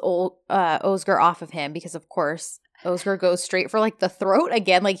pulls Oscar off of him because, of course, Oscar goes straight for like the throat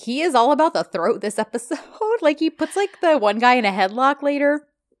again. Like, he is all about the throat this episode. Like, he puts like the one guy in a headlock later.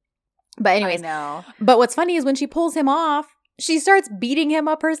 But anyways, I know. But what's funny is when she pulls him off, she starts beating him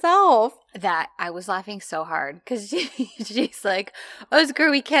up herself. That I was laughing so hard because she's like, Oscar,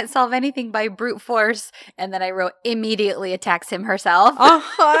 we can't solve anything by brute force. And then I wrote, immediately attacks him herself.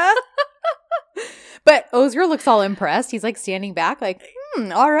 But Oscar looks all impressed. He's like standing back like,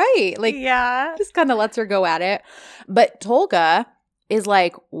 all right. Like, just kind of lets her go at it. But Tolga is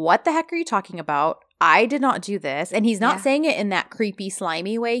like, what the heck are you talking about? I did not do this. And he's not saying it in that creepy,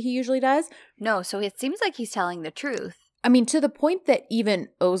 slimy way he usually does. No, so it seems like he's telling the truth. I mean, to the point that even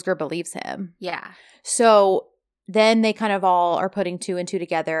Oscar believes him. Yeah. So then they kind of all are putting 2 and 2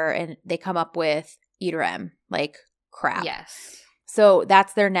 together and they come up with Idrem, like, crap. Yes. So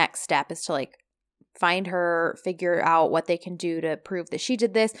that's their next step, is to like find her, figure out what they can do to prove that she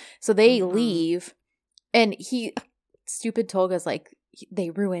did this. So they leave, and stupid Tolga's like, they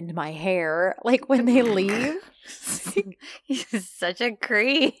ruined my hair. Like, when they leave. He's such a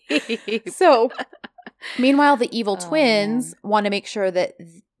creep. So meanwhile, the evil twins want to make sure that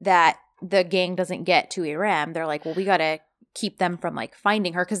the gang doesn't get to Idrem. They're like, well, we got to keep them from like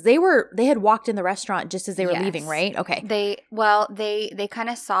finding her, because they had walked in the restaurant just as they were leaving, right? Okay. They kind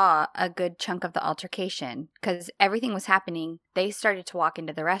of saw a good chunk of the altercation because everything was happening. They started to walk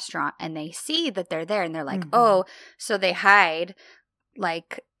into the restaurant and they see that they're there and they're like, oh, so they hide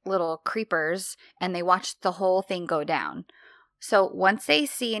like little creepers and they watch the whole thing go down. So once they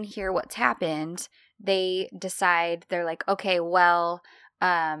see and hear what's happened, they decide, they're like, okay, well,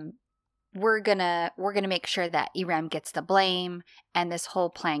 we're gonna make sure that Irem gets the blame and this whole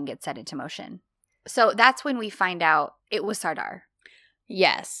plan gets set into motion. So that's when we find out it was Sardar.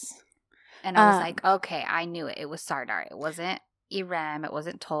 Yes. And I was like, okay, I knew it. It was Sardar. It wasn't Irem. It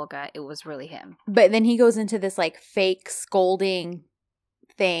wasn't Tolga. It was really him. But then he goes into this like fake scolding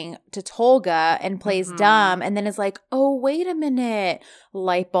thing to Tolga and plays dumb, and then is like, oh, wait a minute.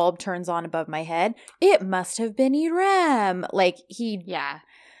 Light bulb turns on above my head. It must have been Irem. Like Yeah.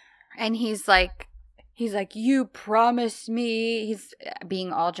 And he's like, you promised me. He's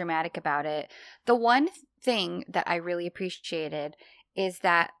being all dramatic about it. The one thing that I really appreciated is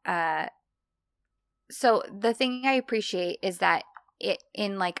that, so the thing I appreciate is that it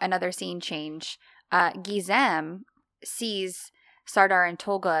in like another scene change, Gizem sees Sardar and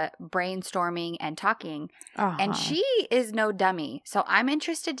Tolga brainstorming and talking, and she is no dummy. So I'm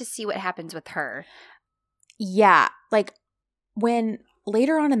interested to see what happens with her. Yeah. Like when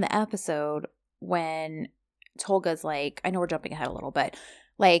later on in the episode, when Tolga's like, I know we're jumping ahead a little, but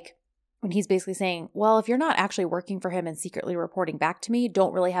like when he's basically saying, well, if you're not actually working for him and secretly reporting back to me,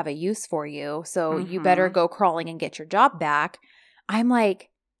 don't really have a use for you. So you better go crawling and get your job back. I'm like,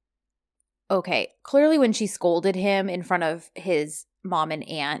 okay, clearly when she scolded him in front of his mom and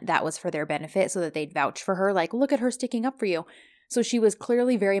aunt, that was for their benefit so that they'd vouch for her. Like, look at her sticking up for you. So she was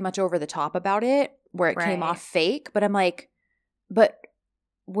clearly very much over the top about it, where it came off fake. But I'm like, but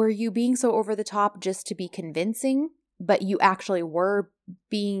were you being so over the top just to be convincing? But you actually were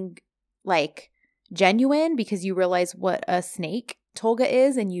being like genuine because you realize what a snake Tolga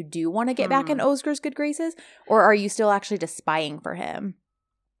is and you do want to get back in Osgur's good graces? Or are you still actually just spying for him?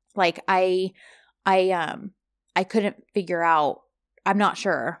 Like I couldn't figure out. I'm not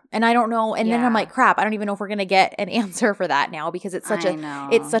sure. And I don't know. And then I'm like, crap, I don't even know if we're going to get an answer for that now because it's such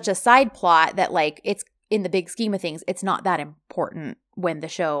a side plot that like it's in the big scheme of things, it's not that important when the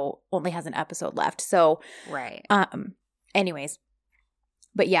show only has an episode left. So, anyways,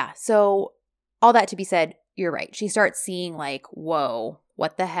 but yeah, so all that to be said, you're right. She starts seeing like, whoa,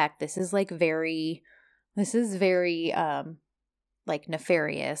 what the heck? This is very like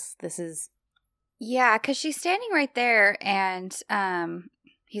nefarious. This is. Yeah, because she's standing right there and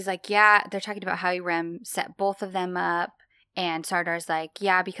he's like, yeah, they're talking about how Irem set both of them up. And Sardar's like,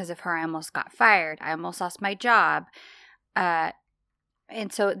 yeah, because of her, I almost got fired. I almost lost my job. And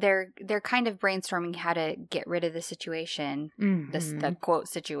so they're kind of brainstorming how to get rid of the situation, the quote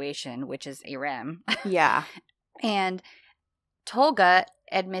situation, which is Irem. Yeah. And Tolga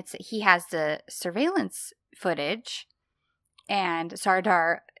admits that he has the surveillance footage and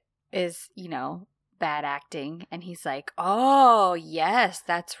Sardar is, bad acting. And he's like, oh, yes,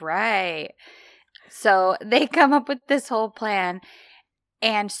 that's right. So they come up with this whole plan.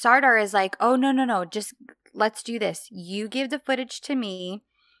 And Sardar is like, oh, no, just let's do this. You give the footage to me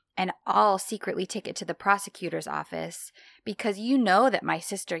and I'll secretly take it to the prosecutor's office because you know that my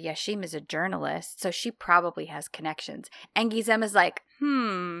sister Yashim is a journalist, so she probably has connections. And Gizem is like,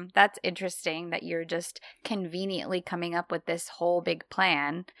 that's interesting that you're just conveniently coming up with this whole big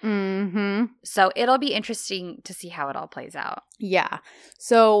plan. So it'll be interesting to see how it all plays out. Yeah.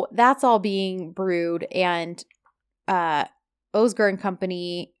 So that's all being brewed, and Osgur and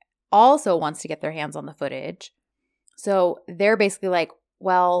company also wants to get their hands on the footage. So they're basically like,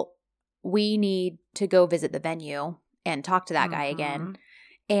 well, we need to go visit the venue and talk to that guy again.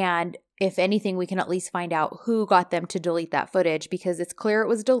 And if anything, we can at least find out who got them to delete that footage because it's clear it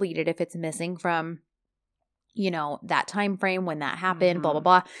was deleted if it's missing from, that time frame when that happened, blah, blah,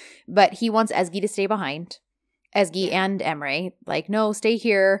 blah. But he wants Ezgi to stay behind. Ezgi and Emre, like, no, stay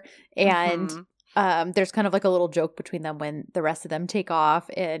here. And there's kind of like a little joke between them when the rest of them take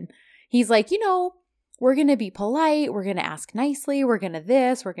off. And he's like, we're going to be polite. We're going to ask nicely. We're going to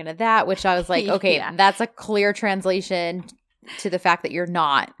this. We're going to that, which I was like, okay, that's a clear translation to the fact that you're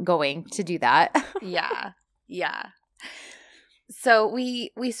not going to do that. Yeah. So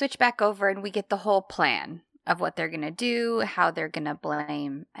we switch back over and we get the whole plan of what they're going to do, how they're going to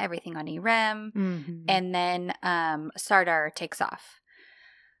blame everything on Irem. And then Sardar takes off.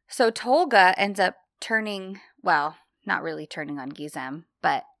 So Tolga ends up not really turning on Gizem,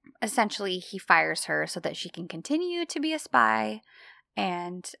 but essentially he fires her so that she can continue to be a spy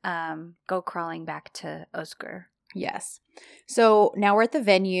and go crawling back to Osgur. Yes. So now we're at the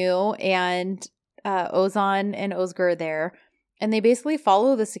venue and Ozan and Osgur are there. And they basically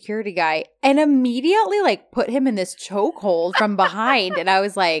follow the security guy and immediately put him in this chokehold from behind. And I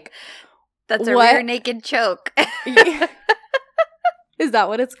was like, that's a rear naked choke. Is that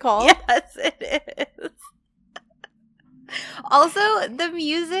what it's called? Yes, it is. Also, the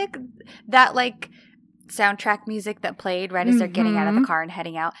music that soundtrack music that played right as they're getting out of the car and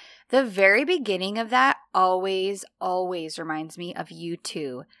heading out. The very beginning of that always reminds me of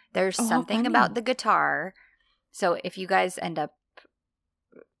U2. There's something about the guitar. So if you guys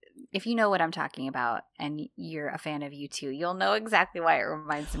if you know what I'm talking about and you're a fan of U2, you'll know exactly why it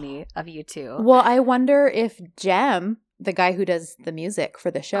reminds me of U2. Well, I wonder if Jem, the guy who does the music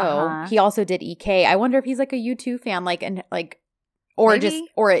for the show, he also did EK. I wonder if he's like a U2 fan, or maybe.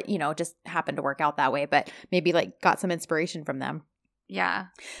 It just happened to work out that way, but maybe like got some inspiration from them. Yeah.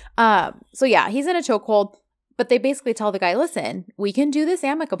 So yeah, he's in a chokehold, but they basically tell the guy, listen, we can do this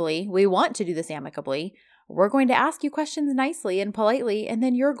amicably. We want to do this amicably. We're going to ask you questions nicely and politely, and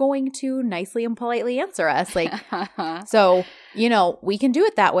then you're going to nicely and politely answer us. Like, so, we can do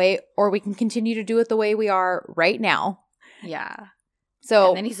it that way, or we can continue to do it the way we are right now. Yeah. So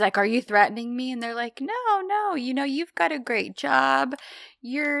and then he's like, are you threatening me? And they're like, no, you've got a great job.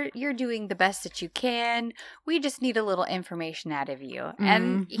 You're doing the best that you can. We just need a little information out of you.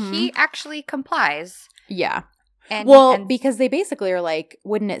 And he actually complies. Yeah. And because they basically are like,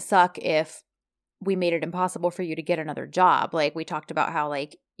 wouldn't it suck if we made it impossible for you to get another job? Like, we talked about how,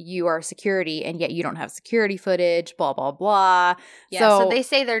 like, you are security and yet you don't have security footage, blah, blah, blah. Yeah, so they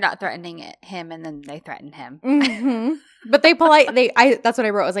say they're not threatening him, and then they threaten him. But that's what I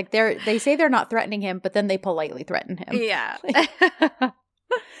wrote. I was like, they say they're not threatening him, but then they politely threaten him. Yeah.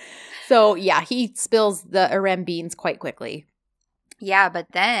 So, yeah, he spills the Irem beans quite quickly. Yeah, but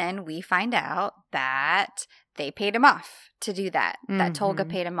then we find out that they paid him off to do that. That Tolga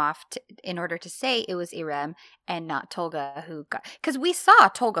paid him off in order to say it was Irem and not Tolga who got... Because we saw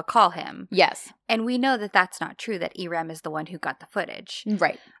Tolga call him. Yes. And we know that that's not true, that Irem is the one who got the footage.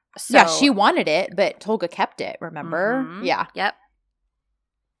 Right. So, yeah, she wanted it, but Tolga kept it, remember? Yeah. Yep.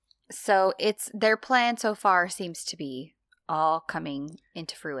 So their plan so far seems to be all coming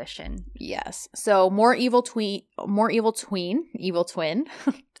into fruition. Yes. So more evil twin.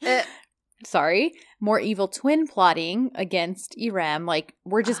 Sorry. More evil twin plotting against Irem. Like,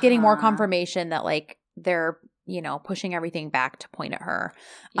 we're just getting more confirmation that, like, they're, pushing everything back to point at her.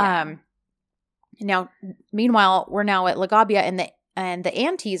 Yeah. Now, meanwhile, we're now at Lagabia, and the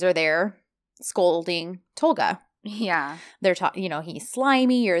aunties are there scolding Tolga. Yeah. They're talking, he's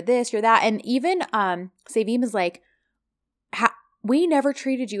slimy, you're this, you're that. And even Sevim is like, we never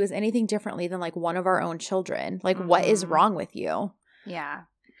treated you as anything differently than, like, one of our own children. Like, what is wrong with you? Yeah.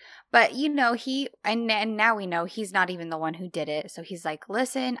 But, and now we know he's not even the one who did it. So he's like,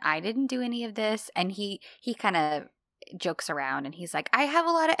 listen, I didn't do any of this. And he kind of jokes around and he's like, I have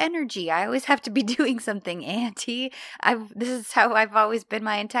a lot of energy. I always have to be doing something, Auntie. This is how I've always been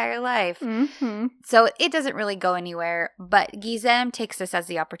my entire life. Mm-hmm. So it doesn't really go anywhere. But Gizem takes this as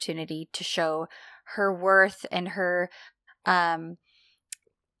the opportunity to show her worth and her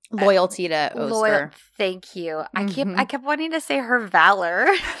loyalty to Özgür. Thank you. I kept wanting to say her valor.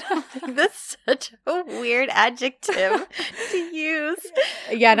 That's such a weird adjective to use.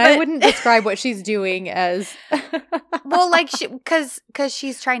 Yeah, and I wouldn't describe what she's doing as well, like, because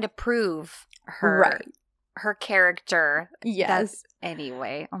she's trying to prove her character. Yes.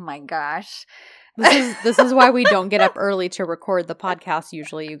 Anyway, oh my gosh. This is why we don't get up early to record the podcast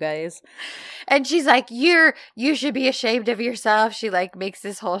usually, you guys. And she's like, you should be ashamed of yourself. She, like, makes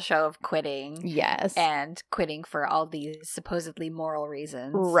this whole show of quitting. Yes. And quitting for all these supposedly moral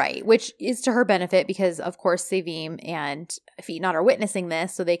reasons. Right. Which is to her benefit because, of course, Sevim and Fitnat are witnessing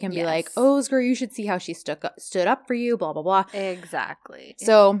this. So they can be like, Özgür, you should see how she stood up for you, blah, blah, blah. Exactly.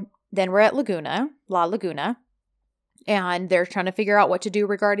 So then we're at La Laguna. And they're trying to figure out what to do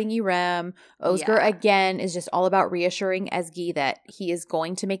regarding Irem. Özgür, again, is just all about reassuring Ezgi that he is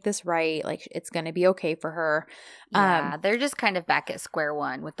going to make this right. Like, it's going to be okay for her. Yeah, they're just kind of back at square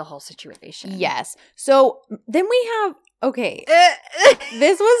one with the whole situation. Yes. So then we have,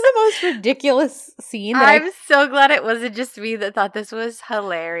 this was the most ridiculous scene. I'm so glad it wasn't just me that thought this was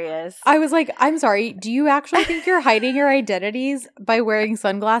hilarious. I was like, I'm sorry, do you actually think you're hiding your identities by wearing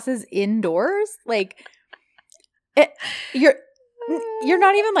sunglasses indoors? Like... You're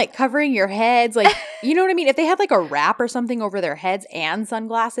not even, like, covering your heads, like, you know what I mean? If they had, like, a wrap or something over their heads and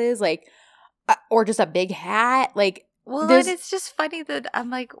sunglasses, like, or just a big hat, like, well, and it's just funny that I'm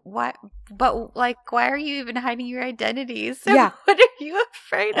like, why? But, like, why are you even hiding your identities? Yeah, what are you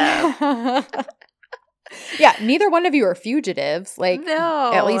afraid of? Yeah, neither one of you are fugitives, like,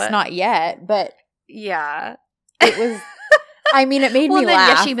 no, at least not yet. But yeah, it was. I mean, it made me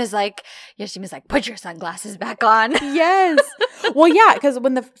laugh. Yashima's like, put your sunglasses back on. Yes. Well, yeah, because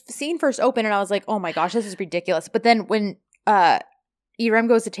when the scene first opened and I was like, oh my gosh, this is ridiculous. But then when Irem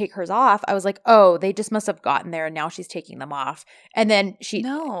goes to take hers off, I was like, oh, they just must have gotten there and now she's taking them off. And then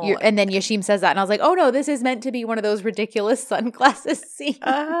and then Yashim says that and I was like, oh no, this is meant to be one of those ridiculous sunglasses scenes.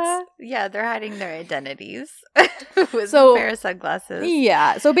 Yeah, they're hiding their identities with a pair of sunglasses.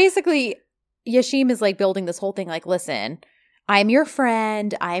 Yeah. So basically, Yashim is like building this whole thing like, listen, I'm your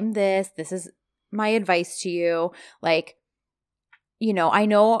friend. I'm this. This is my advice to you. Like, you know, I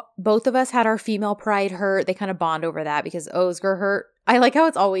know both of us had our female pride hurt. They kind of bond over that because Ozgur hurt. I like how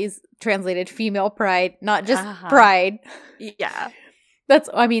it's always translated female pride, not just pride. Yeah. But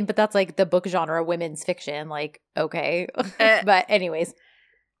that's like the book genre, women's fiction. Like, okay. But anyways.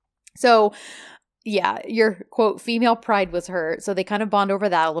 So, yeah, your quote, female pride was hurt. So they kind of bond over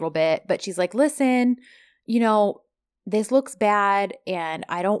that a little bit. But she's like, listen, you know, this looks bad and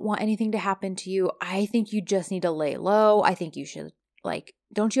I don't want anything to happen to you. I think you just need to lay low. I think you should, like,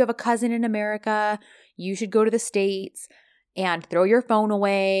 don't you have a cousin in America? You should go to the States and throw your phone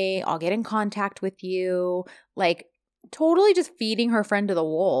away. I'll get in contact with you. Like, totally just feeding her friend to the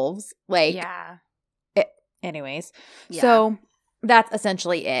wolves. Like, yeah. Anyways. Yeah. So that's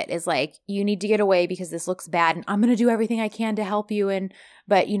essentially it, is like, you need to get away because this looks bad and I'm going to do everything I can to help you.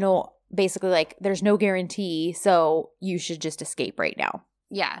 But, you know, basically, like, there's no guarantee, so you should just escape right now.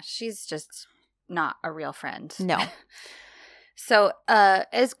 Yeah, she's just not a real friend. No. So,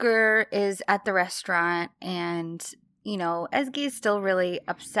 Ozgur is at the restaurant, and, you know, Ezgi is still really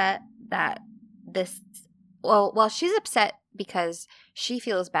upset that well, she's upset because she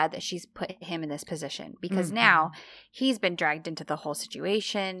feels bad that she's put him in this position, because now he's been dragged into the whole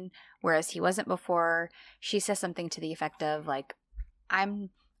situation, whereas he wasn't before. She says something to the effect of, like,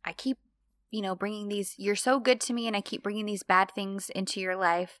 I keep, you know, bringing these, you're so good to me and I keep bringing these bad things into your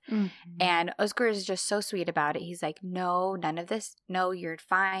life. And Ozgur is just so sweet about it. He's like, no, none of this. No, you're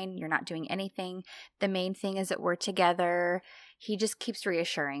fine. You're not doing anything. The main thing is that we're together. He just keeps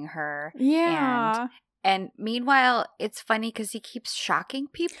reassuring her. Yeah. And meanwhile, it's funny because he keeps shocking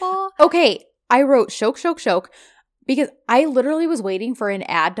people. Okay. I wrote shoke because I literally was waiting for an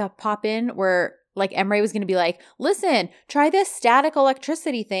ad to pop in where, like, Emre was going to be like, listen, try this static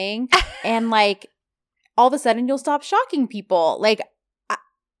electricity thing. And, like, all of a sudden you'll stop shocking people. Like,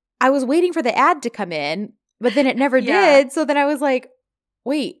 I was waiting for the ad to come in, but then it never did. So then I was like,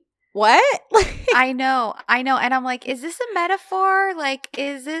 wait, what? I know. And I'm like, is this a metaphor? Like,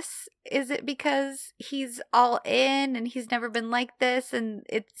 is it because he's all in and he's never been like this and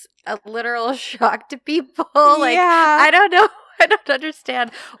it's a literal shock to people? Like, I don't know. I don't understand.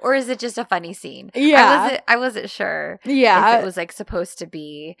 Or is it just a funny scene? Yeah. I wasn't sure. Yeah. If it was, like, supposed to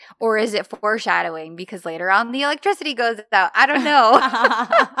be. Or is it foreshadowing because later on the electricity goes out? I don't know.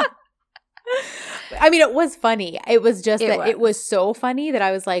 I mean, it was funny. It was just it was so funny that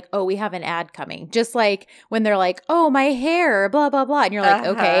I was like, oh, we have an ad coming. Just like when they're like, oh, my hair, blah, blah, blah. And you're like,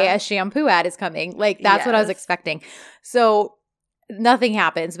 okay, a shampoo ad is coming. Like, that's what I was expecting. So nothing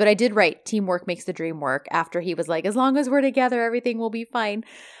happens. But I did write, teamwork makes the dream work, after he was like, as long as we're together, everything will be fine.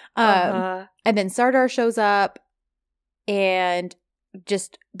 And then Sardar shows up and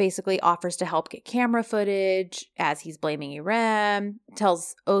just basically offers to help get camera footage as he's blaming Irem,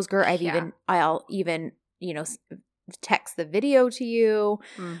 tells Ozgur, I'll even, you know, text the video to you.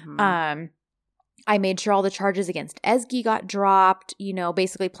 I made sure all the charges against Ezgi got dropped, you know,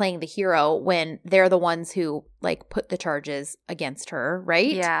 basically playing the hero when they're the ones who, like, put the charges against her,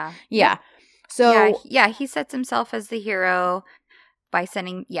 right? Yeah. So he sets himself as the hero by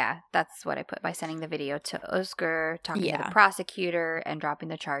sending, that's what I put, by sending the video to Ozgur, talking to the prosecutor, and dropping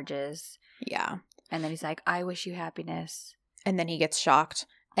the charges. Yeah. And then he's like, I wish you happiness. And then he gets shocked.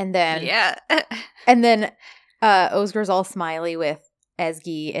 And then and then Ozgur's all smiley with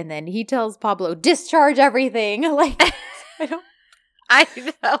Ezgi, and then he tells Pablo, discharge everything. Like, I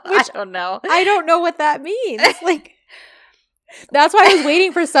don't know. I don't know what that means. Like, that's why I was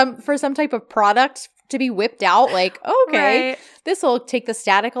waiting for some type of product to be whipped out. Like, okay, this will take the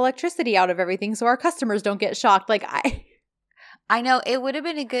static electricity out of everything so our customers don't get shocked. Like, I know, it would have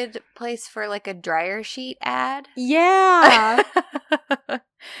been a good place for, like, a dryer sheet ad. Yeah.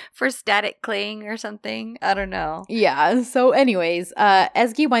 For static cling or something. I don't know. Yeah. So anyways,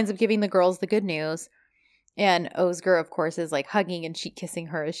 Ezgi winds up giving the girls the good news. And Ozgur, of course, is, like, hugging and cheek kissing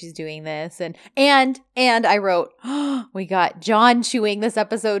her as she's doing this. And I wrote, oh, we got John chewing this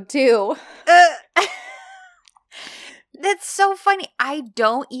episode too. That's so funny. I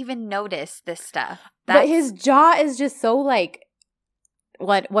don't even notice this stuff. But his jaw is just so, like,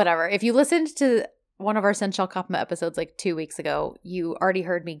 whatever. If you listened to one of our Sensual Kapma episodes like 2 weeks ago, you already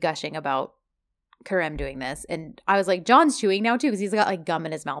heard me gushing about Kerem doing this. And I was like, John's chewing now too because he's got, like, gum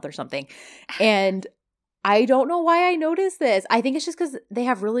in his mouth or something. And I don't know why I noticed this. I think it's just because they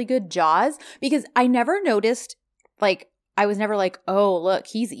have really good jaws, because I never noticed, like, I was never like, oh, look,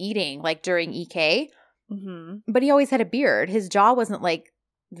 he's eating, like, during EK. Mm-hmm. But he always had a beard. His jaw wasn't, like,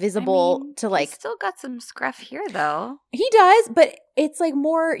 visible to, like. He's still got some scruff here, though. He does, but it's, like,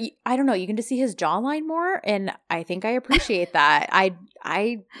 more, I don't know, you can just see his jawline more, and I think I appreciate that. I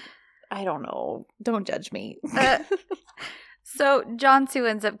don't know. Don't judge me. So John-Soo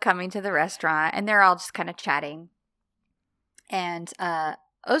ends up coming to the restaurant, and they're all just kind of chatting. And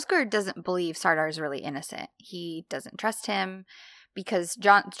Oscar doesn't believe Sardar is really innocent. He doesn't trust him because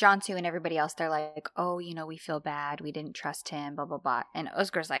John-Soo and everybody else, they're like, oh, you know, we feel bad. We didn't trust him, blah, blah, blah. And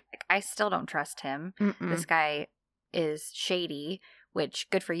Oscar's like, I still don't trust him. Mm-mm. This guy is shady, which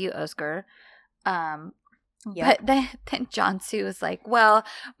good for you, Oscar. Yep. But then John-Soo is like, well,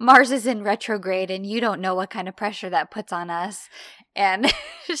 Mars is in retrograde and you don't know what kind of pressure that puts on us. And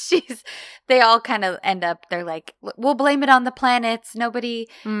they all kind of end up, they're like, we'll blame it on the planets. Nobody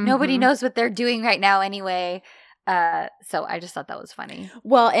knows what they're doing right now anyway. So I just thought that was funny.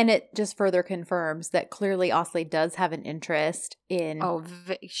 Well, and it just further confirms that clearly Osley does have an interest in. Oh,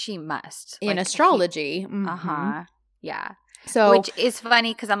 she must. In astrology. Yeah. So, which is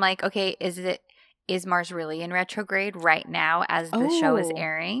funny because I'm like, okay, is Mars really in retrograde right now as the show is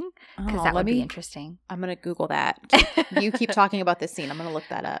airing? Because that would be interesting. I'm going to Google that. You keep talking about this scene. I'm going to look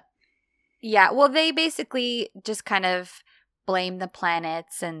that up. Yeah. Well, they basically just kind of blame the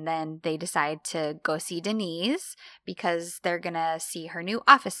planets, and then they decide to go see Denise because they're going to see her new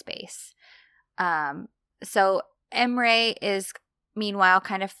office space. So Emre is meanwhile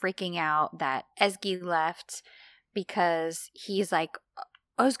kind of freaking out that Ezgi left because he's like,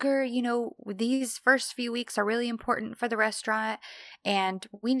 Oscar, you know, these first few weeks are really important for the restaurant, and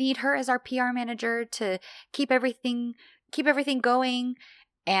we need her as our PR manager to keep everything going.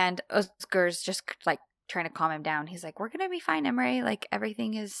 And Oscar's just like trying to calm him down. He's like, we're going to be fine, Emre. Like,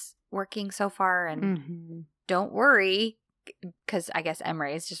 everything is working so far, and don't worry. Because I guess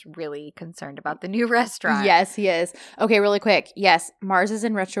Emre is just really concerned about the new restaurant. Yes, he is. Okay, really quick. Yes, Mars is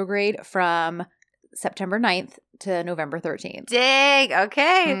in retrograde from September 9th to November 13th. Dang.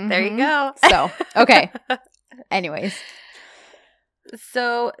 Okay. There you go. So, okay. Anyways.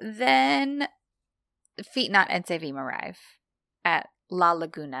 So then Fitnat and Sevim arrive at La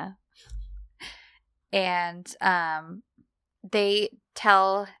Laguna. And they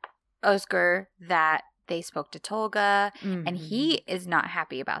tell Oscar that they spoke to Tolga, and he is not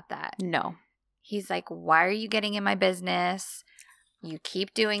happy about that. No. He's like, why are you getting in my business? You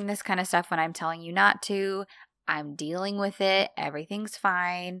keep doing this kind of stuff when I'm telling you not to. I'm dealing with it. Everything's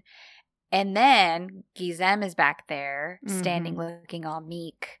fine. And then Gizem is back there, standing looking all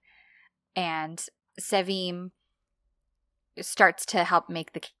meek. And Sevim starts to help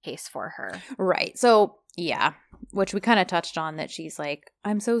make the case for her. Right. So, yeah, which we kind of touched on, that she's like,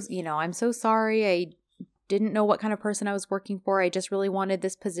 I'm so sorry. I didn't know what kind of person I was working for. I just really wanted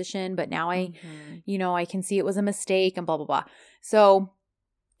this position, but now I can see it was a mistake and blah, blah, blah. So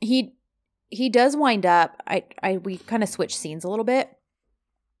he does wind up, we kind of switch scenes a little bit,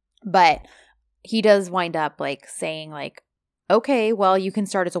 but he does wind up like saying like, okay, well, you can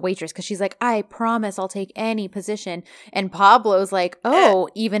start as a waitress. Cause she's like, I promise I'll take any position. And Pablo's like, oh,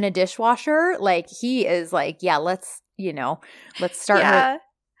 even a dishwasher? Like, he is like, yeah, let's start her.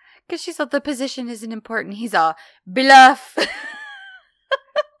 Because she thought the position isn't important. He's all, bluff.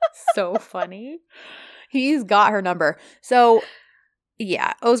 So funny. He's got her number. So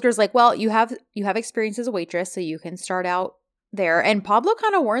yeah, Oscar's like, well, you have experience as a waitress, so you can start out there. And Pablo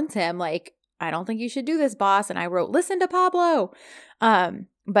kind of warns him, like, I don't think you should do this, boss. And I wrote, listen to Pablo.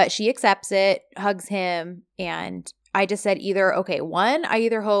 But she accepts it, hugs him. And I just said I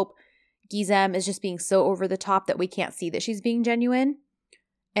either hope Gizem is just being so over the top that we can't see that she's being genuine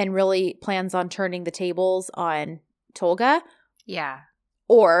and really plans on turning the tables on Tolga. Yeah.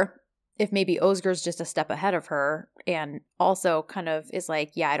 Or if maybe Oscar's just a step ahead of her and also kind of is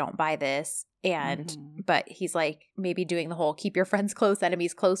like, yeah, I don't buy this. And, but he's like maybe doing the whole keep your friends close,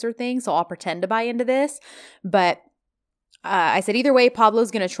 enemies closer thing. So I'll pretend to buy into this. But I said either way,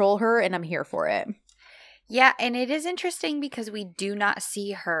 Pablo's going to troll her and I'm here for it. Yeah, and it is interesting because we do not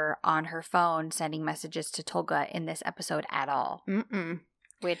see her on her phone sending messages to Tolga in this episode at all.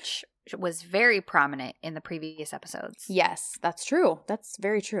 Which was very prominent in the previous episodes. Yes, that's true. That's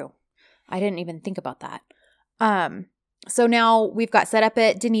very true. I didn't even think about that. So now we've got set up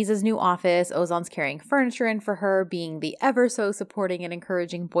at Denise's new office. Ozan's carrying furniture in for her, being the ever so supporting and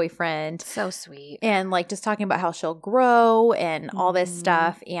encouraging boyfriend. So sweet. And like just talking about how she'll grow and all this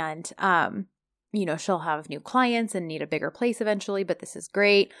stuff. And, she'll have new clients and need a bigger place eventually, but this is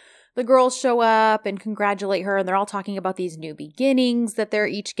great. the girls show up and congratulate her, and they're all talking about these new beginnings that they're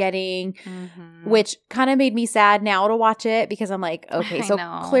each getting, which kind of made me sad now to watch it because I'm like, okay, so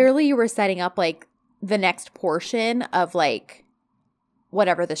clearly you were setting up like the next portion of like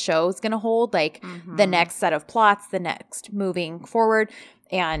whatever the show's going to hold, like the next set of plots, the next moving forward.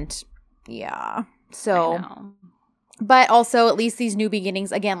 And yeah, so, but also at least these new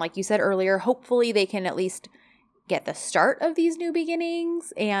beginnings, again, like you said earlier, hopefully they can at least get the start of these new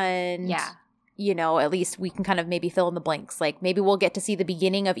beginnings and, you know, at least we can kind of maybe fill in the blanks. Like maybe we'll get to see the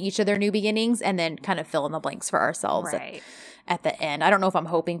beginning of each of their new beginnings and then kind of fill in the blanks for ourselves at the end. I don't know if I'm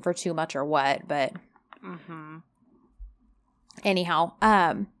hoping for too much or what, but anyhow,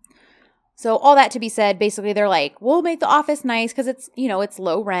 so all that to be said, basically they're like, we'll make the office nice because it's, you know, it's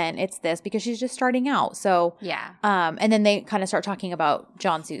low rent. It's this because she's just starting out. So, and then they kind of start talking about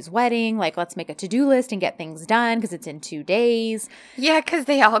Jeonsu's wedding. Like, let's make a to-do list and get things done because it's in 2 days. Yeah, because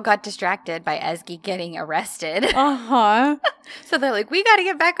they all got distracted by Ezgi getting arrested. So they're like, we got to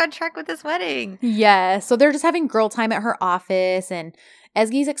get back on track with this wedding. Yeah. So they're just having girl time at her office, and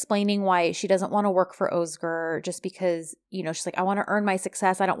Ezgi's explaining why she doesn't want to work for Özgür just because, you know, she's like, I want to earn my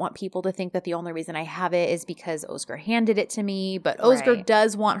success. I don't want people to think that the only reason I have it is because Özgür handed it to me. But Özgür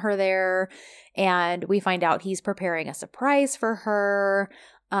does want her there. And we find out he's preparing a surprise for her.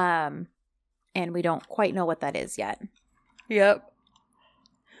 And we don't quite know what that is yet.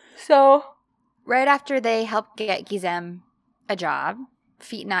 So right after they help get Gizem a job,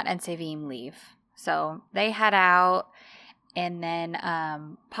 Fitnat and Sevim leave. So they head out. And then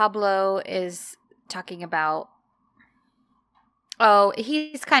Pablo is talking about,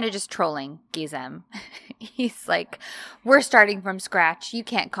 he's kind of just trolling Gizem. He's like, we're starting from scratch. You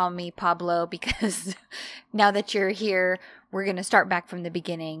can't call me Pablo because now that you're here, we're going to start back from the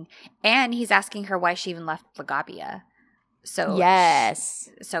beginning. And he's asking her why she even left Lagabia. So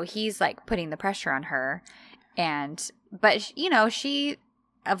so he's like putting the pressure on her. But, you know, she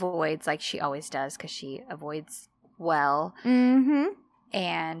avoids like she always does because she avoids well.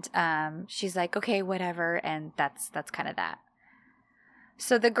 And she's like, okay, whatever. And that's kind of that.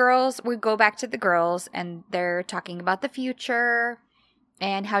 So we go back to the girls and they're talking about the future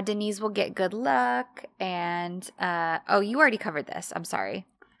and how Denise will get good luck. And, you already covered this. I'm sorry.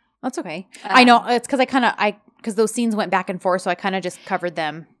 That's okay. I know. It's because because those scenes went back and forth. So I kind of just covered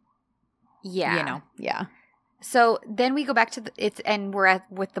them. Yeah. You know. Yeah. So then we go back to and we're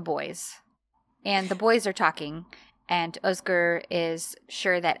with the boys. And the boys are talking. And Özgür is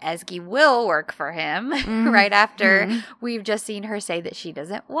sure that Ezgi will work for him right after we've just seen her say that she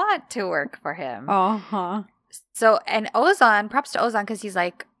doesn't want to work for him. So, and Ozan, props to Ozan because he's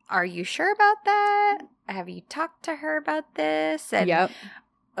like, are you sure about that? Have you talked to her about this? And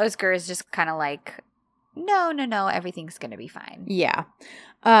Özgür is just kind of like, no, everything's going to be fine. Yeah.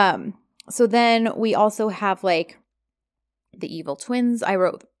 So then we also have like the evil twins. I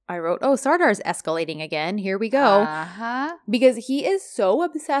wrote, Sardar's escalating again. Here we go. Because he is so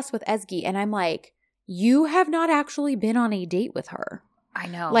obsessed with Ezgi. And I'm like, you have not actually been on a date with her. I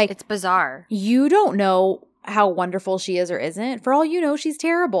know. Like, it's bizarre. You don't know how wonderful she is or isn't. For all you know, she's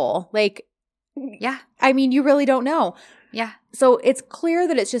terrible. Like, yeah. I mean, you really don't know. Yeah. So it's clear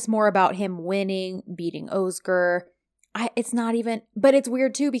that it's just more about him winning, beating Özgür. It's not even, but it's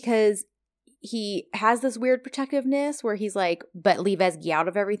weird too because he has this weird protectiveness where he's like, but leave Ezgi out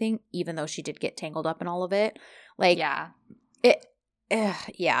of everything, even though she did get tangled up in all of it. Like, yeah.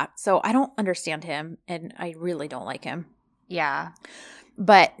 So I don't understand him, and I really don't like him. Yeah.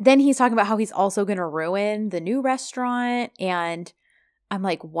 But then he's talking about how he's also going to ruin the new restaurant, and I'm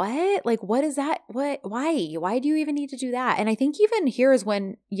like, what? Like, what is that? What? Why? Why do you even need to do that? And I think even here is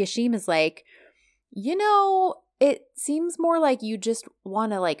when Yeşim is like, you know, it seems more like you just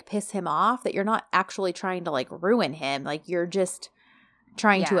want to like piss him off, that you're not actually trying to like ruin him. Like you're just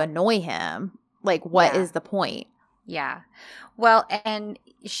trying to annoy him. Like what is the point? Yeah. Well, and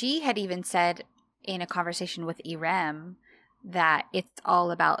she had even said in a conversation with Irem that it's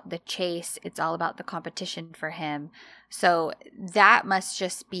all about the chase. It's all about the competition for him. So that must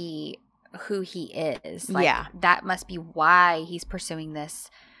just be who he is. Like, that must be why he's pursuing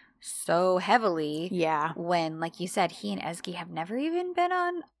this so heavily. Yeah. When, like you said, he and Ezgi have never even been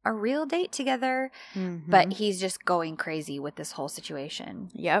on a real date together. But he's just going crazy with this whole situation.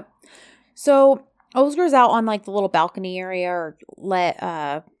 Yep. So Özgür's out on like the little balcony area or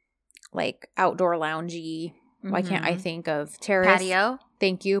like outdoor loungy. Why can't I think of terrace? Patio.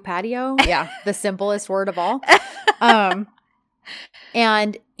 Thank you. Patio. Yeah. The simplest word of all.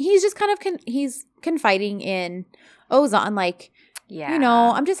 And he's just kind of he's confiding in Ozan, like, you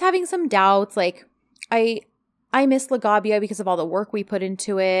know, I'm just having some doubts. Like, I I miss Lagabia because of all the work we put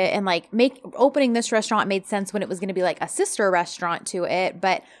into it. And like opening this restaurant made sense when it was going to be like a sister restaurant to it.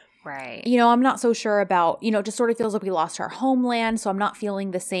 But, right. you know, I'm not so sure about, you know, it just sort of feels like we lost our homeland. So I'm not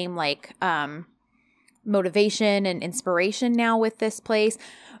feeling the same like motivation and inspiration now with this place.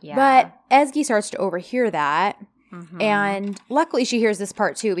 Yeah. But Ezgi starts to overhear that. Mm-hmm. And luckily she hears this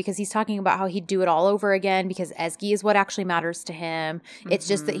part too, because he's talking about how he'd do it all over again because Ezgi is what actually matters to him. Mm-hmm. It's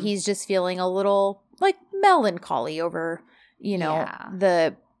just that he's just feeling a little like melancholy over, you know,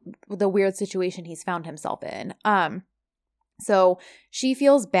 the weird situation he's found himself in. So she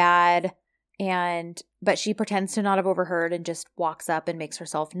feels bad but she pretends to not have overheard and just walks up and makes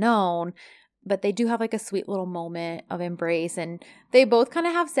herself known. But they do have like a sweet little moment of embrace, and they both kind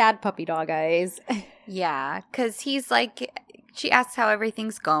of have sad puppy dog eyes. Yeah, because he's like, she asks how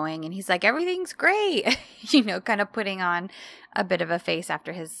everything's going, and he's like, everything's great. You know, kind of putting on a bit of a face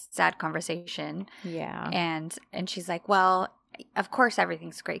after his sad conversation. Yeah. And she's like, well, of course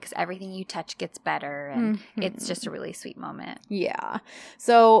everything's great because everything you touch gets better. And it's just a really sweet moment. Yeah.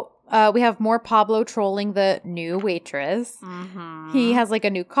 So we have more Pablo trolling the new waitress. Mm-hmm. He has like a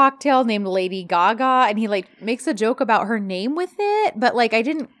new cocktail named Lady Gaga, and he like makes a joke about her name with it. But like I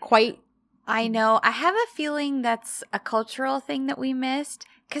didn't quite. I know. I have a feeling that's a cultural thing that we missed.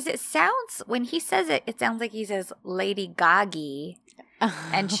 Because it sounds, when he says it, it sounds like he says Lady Gagi.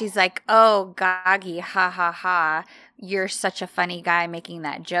 And she's like, oh, Gagi, ha, ha, ha. You're such a funny guy making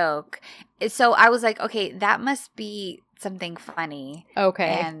that joke. So I was like, okay, that must be something funny.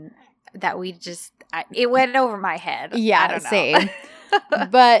 Okay. And that we just, it went over my head. Yeah, I don't know. Same.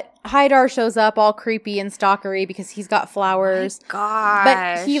 But Haidar shows up all creepy and stalkery because he's got flowers. Oh my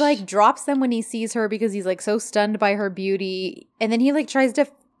gosh. But he like drops them when he sees her because he's like so stunned by her beauty. And then he like tries to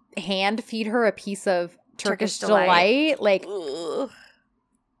hand feed her a piece of Turkish delight. Like,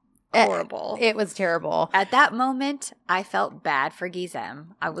 horrible. It was terrible. At that moment, I felt bad for Gizem.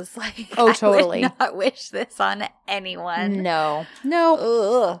 I was like, oh, totally. I would not wish this on anyone. No.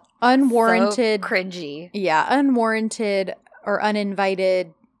 Ugh. Unwarranted. So cringy. Yeah. Unwarranted or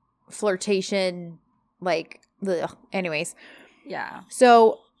uninvited flirtation. Like, ugh. Anyways. Yeah.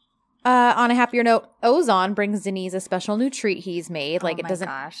 So, on a happier note, Ozan brings Denise a special new treat he's made. Like, it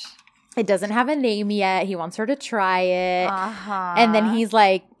doesn't have a name yet. He wants her to try it. Uh-huh. And then he's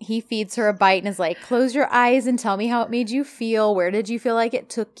like, he feeds her a bite and is like, close your eyes and tell me how it made you feel. Where did you feel like it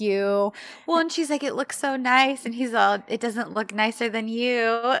took you? Well, and she's like, it looks so nice. And he's all, it doesn't look nicer than you.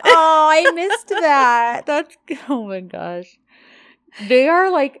 Oh, I missed that. That's, oh my gosh. They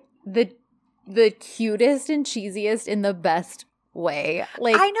are like the cutest and cheesiest in the best way.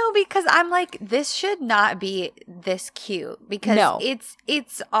 Like, I know, because I'm like, this should not be this cute because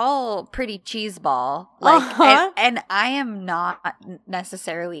it's all pretty cheeseball. Like, and I am not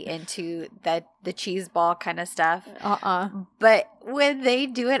necessarily into the cheeseball kind of stuff. But when they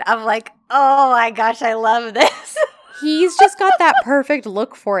do it, I'm like, oh my gosh, I love this. He's just got that perfect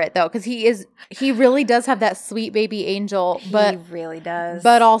look for it though, because he really does have that sweet baby angel. But he really does.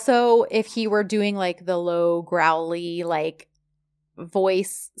 But also, if he were doing like the low growly like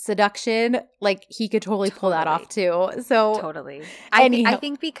voice seduction, like he could totally pull that off too. So totally. I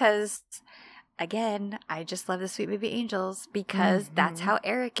think because again, I just love the sweet baby angels because that's how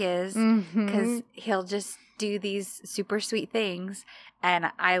Eric is, because he'll just do these super sweet things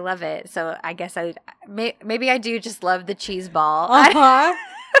and I love it. So I guess maybe I do just love the cheese ball.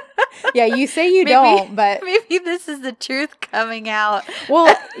 Yeah, you say you don't, but maybe this is the truth coming out.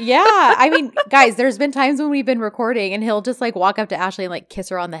 Well, yeah. I mean, guys, there's been times when we've been recording and he'll just like walk up to Ashley and like kiss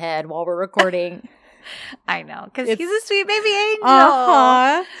her on the head while we're recording. I know, because he's a sweet baby angel.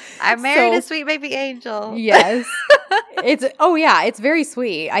 I married a sweet baby angel. Yes. It's very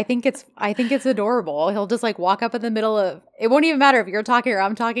sweet. I think it's adorable. He'll just like walk up in the middle of, it won't even matter if you're talking or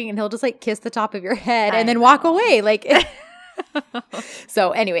I'm talking, and he'll just like kiss the top of your head and then walk away. Like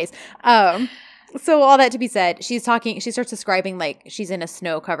so anyways, so all that to be said, she starts describing like she's in a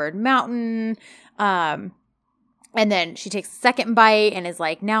snow-covered mountain, and then she takes a second bite and is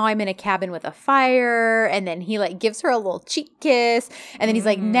like, now I'm in a cabin with a fire, and then he like gives her a little cheek kiss, and then he's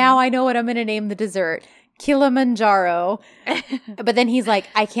like, now I know what I'm gonna name the dessert, Kilimanjaro. But then he's like,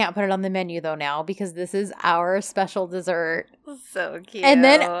 I can't put it on the menu though now because this is our special dessert. So cute. And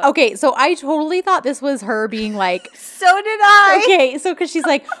then, okay, so I totally thought this was her being like, so did I. Okay, so because she's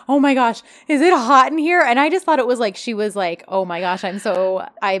like, oh my gosh, is it hot in here? And I just thought it was like, she was like, oh my gosh, I'm so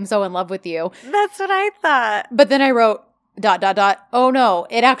in love with you. That's what I thought. But then I wrote, Oh no,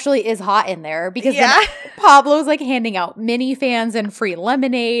 it actually is hot in there because Yeah. then Pablo's like handing out mini fans and free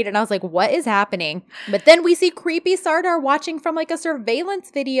lemonade. And I was like, what is happening? But then we see creepy Sardar watching from like a surveillance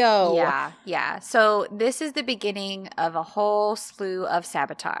video. Yeah. So this is the beginning of a whole slew of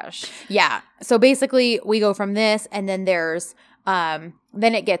sabotage. Yeah. So basically we go from this and then there's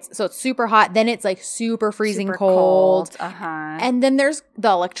then it gets so it's super hot, then it's like super freezing cold. And then there's the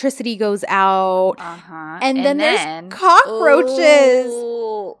electricity goes out. And then there's cockroaches.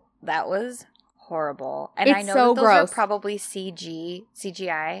 Ooh, that was horrible. And it's I know so that those gross. are probably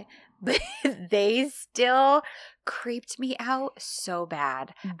CGI, but they still creeped me out so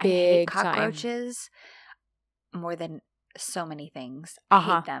bad. I hate cockroaches more than so many things. I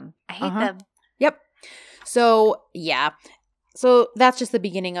hate them. I hate them. Yep. So, yeah. So that's just the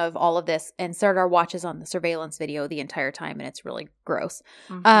beginning of all of this. And Sardar watches on the surveillance video the entire time, and it's really gross.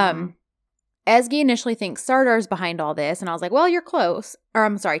 Ezgi initially thinks Sardar's behind all this, and I was like, well, you're close. Or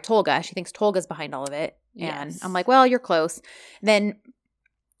I'm sorry, Tolga. She thinks Tolga's behind all of it. And I'm like, well, you're close. Then,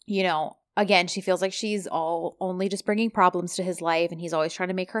 you know, again, she feels like she's only just bringing problems to his life, and he's always trying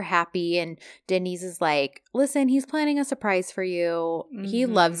to make her happy. And Denise is like, listen, he's planning a surprise for you. He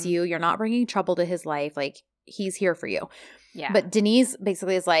loves you. You're not bringing trouble to his life. Like, he's here for you. Yeah. But Denise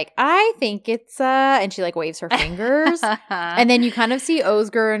basically is like, I think it's and she like waves her fingers. And then you kind of see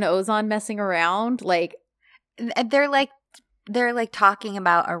Özgür and Ozan messing around. Like they're like talking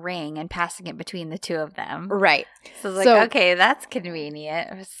about a ring and passing it between the two of them. Right. So it's like, okay, that's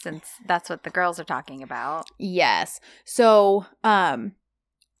convenient since that's what the girls are talking about. Yes. So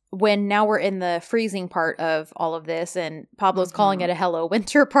when now we're in the freezing part of all of this and Pablo's calling it a hello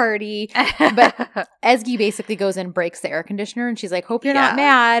winter party, but Ezgi basically goes and breaks the air conditioner and she's like, hope you're not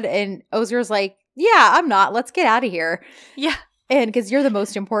mad. And Özgür's like, yeah, I'm not. Let's get out of here. Yeah. And because you're the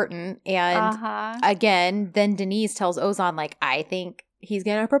most important. And again, then Denise tells Ozan, like, I think he's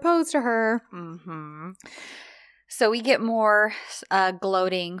going to propose to her. So we get more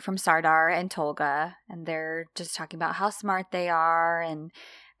gloating from Sardar and Tolga. And they're just talking about how smart they are and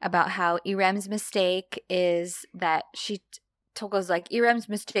about how İrem's mistake is that Tolga's like, İrem's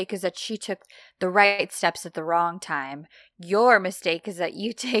mistake is that she took the right steps at the wrong time. Your mistake is that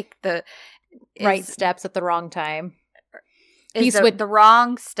you take the right steps at the wrong time. The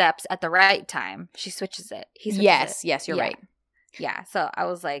wrong steps at the right time. She switches it. He switches it. Yes, you're right. Yeah, so I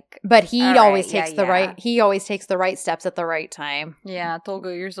was like, but he always takes he always takes the right steps at the right time. Yeah,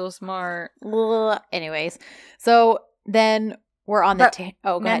 Tolga, you're so smart. Anyways, so then we're on the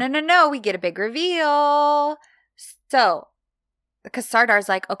No. We get a big reveal. So, because Sardar's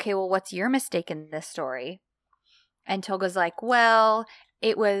like, okay, well, what's your mistake in this story? And Tolga's like, well,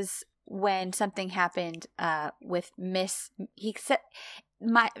 it was when something happened with Miss. He said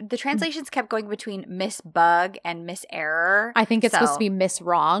the translations kept going between Miss Bug and Miss Error. I think it's supposed to be Miss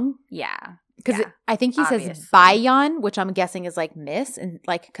Wrong. Yeah, because I think he says Bayan, which I'm guessing is like Miss, and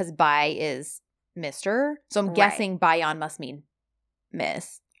like because Bay is Mister, so I'm guessing Bayan must mean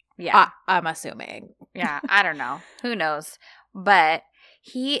Miss. Yeah. I'm assuming. Yeah, I don't know. Who knows? But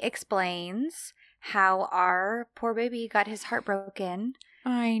he explains how our poor baby got his heart broken.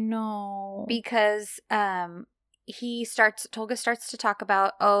 I know. Because Tolga starts to talk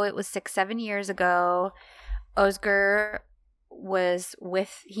about, it was 6-7 years ago. Özgür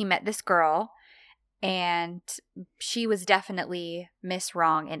he met this girl and she was definitely Miss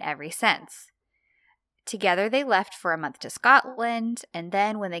Wrong in every sense. Together, they left for a month to Scotland, and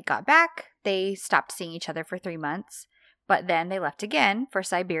then when they got back, they stopped seeing each other for 3 months. But then they left again for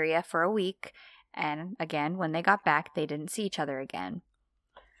Siberia for a week, and again, when they got back, they didn't see each other again.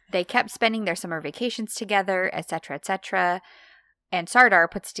 They kept spending their summer vacations together, etc., etc. And Sardar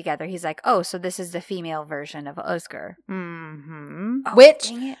puts together, he's like, so this is the female version of Özgür.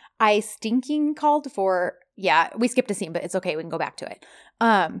 Which I stinking called for. Yeah, we skipped a scene, but it's okay. We can go back to it.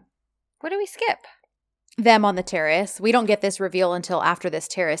 What do we skip? Them on the terrace. We don't get this reveal until after this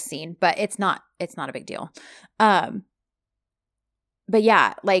terrace scene, but it's not a big deal. But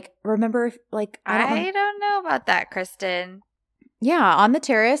yeah, like remember, like I don't know about that, Kristen. Yeah, on the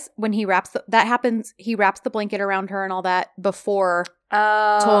terrace when he wraps that happens. He wraps the blanket around her and all that before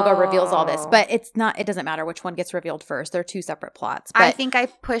Tolga reveals all this. But it's not. It doesn't matter which one gets revealed first. They're two separate plots. But I think I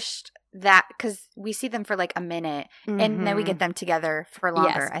pushed that because we see them for like a minute and then we get them together for longer.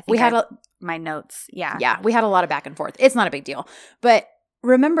 Yes. I think my notes. Yeah, we had a lot of back and forth. It's not a big deal. But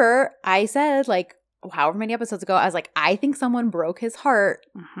remember, I said like however many episodes ago, I was like, I think someone broke his heart,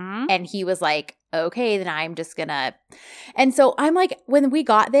 and he was like, okay, then I'm just gonna. And so I'm like, when we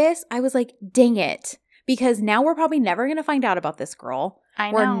got this, I was like, dang it. Because now we're probably never going to find out about this girl.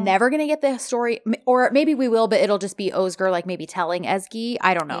 I know. We're never going to get the story, or maybe we will, but it'll just be Osgur like maybe telling Ezgi.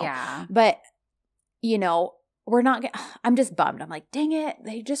 I don't know. Yeah. But, you know, we're not I'm just bummed. I'm like, dang it.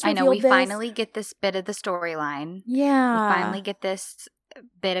 They just revealed I know. We this. finally get this bit of the storyline. Yeah. We finally get this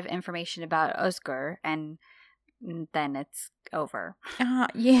bit of information about Osgur, and then it's over.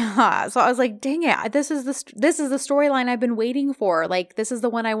 Yeah. So I was like, dang it. This is the storyline I've been waiting for. Like, this is the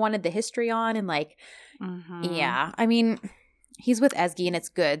one I wanted the history on. And like, yeah. I mean, he's with Ezgi and it's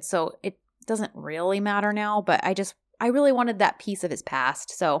good. So it doesn't really matter now. But I really wanted that piece of his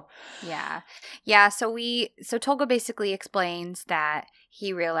past. So yeah. Yeah. So Tolga basically explains that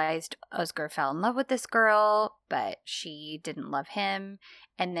he realized Osgur fell in love with this girl, but she didn't love him.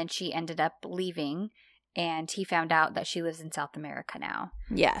 And then she ended up leaving. And he found out that she lives in South America now.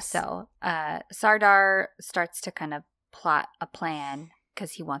 Yes. So Sardar starts to kind of plot a plan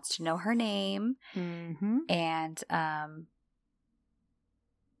because he wants to know her name. Mm-hmm. And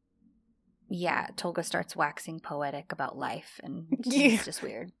Tolga starts waxing poetic about life. And it's just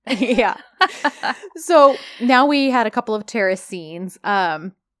weird. Yeah. So now we had a couple of terrace scenes.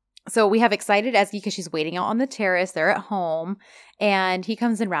 So we have excited Ezgi because she's waiting out on the terrace. They're at home. And he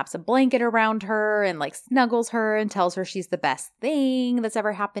comes and wraps a blanket around her and like snuggles her and tells her she's the best thing that's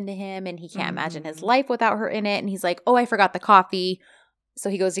ever happened to him. And he can't imagine his life without her in it. And he's like, oh, I forgot the coffee. So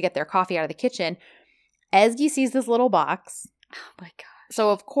he goes to get their coffee out of the kitchen. Ezgi sees this little box. Oh my God.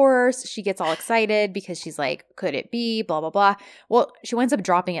 So of course she gets all excited because she's like, could it be? Blah, blah, blah. Well, she winds up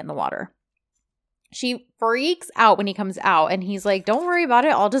dropping it in the water. She freaks out when he comes out and he's like, don't worry about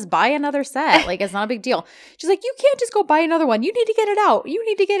it. I'll just buy another set. Like, it's not a big deal. She's like, you can't just go buy another one. You need to get it out. You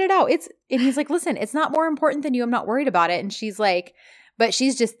need to get it out. And he's like, listen, it's not more important than you. I'm not worried about it. And she's like, but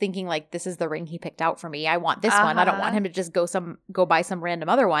she's just thinking like, this is the ring he picked out for me. I want this one. I don't want him to just go buy some random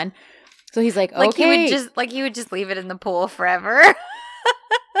other one. So he's like, okay. He would just leave it in the pool forever.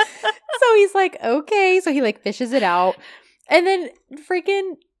 So he's like, okay. So he like fishes it out. And then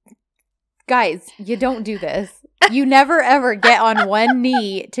freaking... Guys, you don't do this. You never ever get on one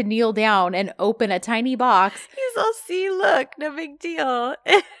knee to kneel down and open a tiny box. He's all, see, look, no big deal.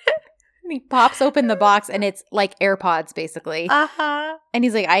 He pops open the box and it's like AirPods, basically. And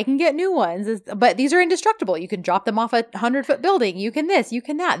he's like, I can get new ones, but these are indestructible. You can drop them off a 100-foot building. You can this, you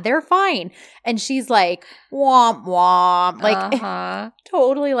can that. They're fine. And she's like, womp, womp. Like,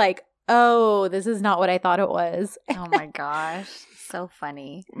 totally like, oh, this is not what I thought it was. Oh my gosh. So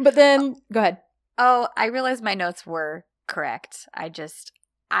funny. But then, go ahead. Oh, I realized my notes were correct. Because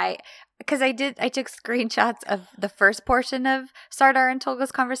I took screenshots of the first portion of Sardar and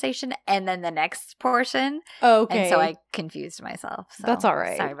Tolga's conversation and then the next portion. Okay. And so I confused myself. So that's all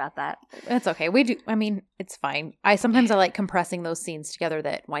right. Sorry about that. That's okay. We do. I mean, it's fine. Sometimes I like compressing those scenes together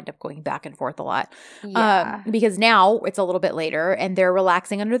that wind up going back and forth a lot. Yeah. Because now it's a little bit later and they're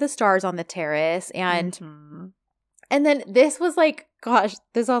relaxing under the stars on the terrace. And then this was like, gosh,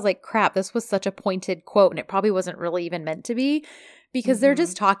 I was like, crap, this was such a pointed quote and it probably wasn't really even meant to be because they're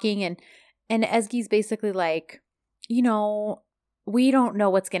just talking and Ezgi's basically like, you know, we don't know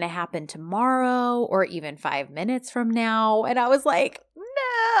what's going to happen tomorrow or even 5 minutes from now. And I was like,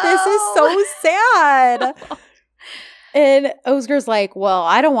 no, this is so sad. And Osgur's like, well,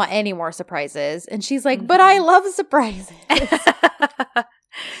 I don't want any more surprises. And she's like, but I love surprises.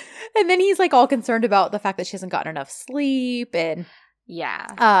 And then he's like all concerned about the fact that she hasn't gotten enough sleep and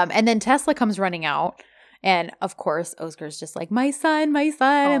and then Tesla comes running out and of course Osgur's just like my son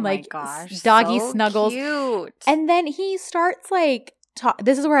and like doggy so snuggles cute. And then he starts like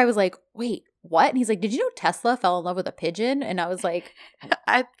this is where I was like, wait, what? And he's like, did you know Tesla fell in love with a pigeon? And I was like,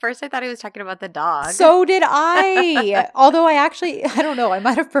 at first I thought he was talking about the dog. So did I. Although I don't know, I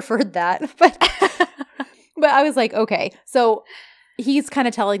might have preferred that, but I was like, okay. So he's kind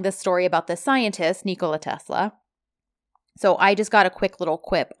of telling this story about the scientist, Nikola Tesla. So I just got a quick little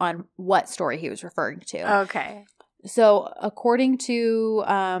quip on what story he was referring to. Okay. So according to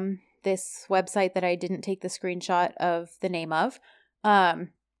this website that I didn't take the screenshot of the name of,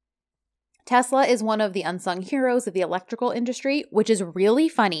 Tesla is one of the unsung heroes of the electrical industry, which is really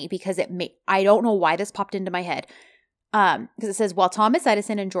funny because I don't know why this popped into my head. Because it says, while Thomas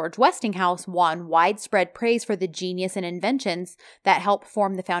Edison and George Westinghouse won widespread praise for the genius and inventions that help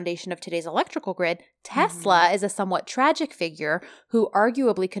form the foundation of today's electrical grid, Tesla is a somewhat tragic figure who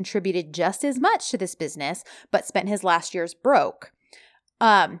arguably contributed just as much to this business, but spent his last years broke.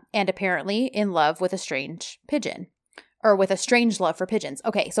 And apparently in love with a strange pigeon. Or with a strange love for pigeons.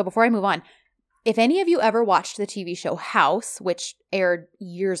 Okay, so before I move on, if any of you ever watched the TV show House, which aired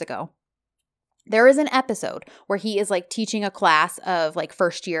years ago, there is an episode where he is like teaching a class of like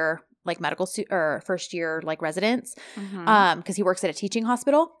first year like medical or first year like residents, Mm-hmm. because he works at a teaching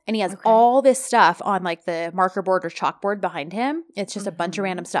hospital, and he has all this stuff on like the marker board or chalkboard behind him. It's just a bunch of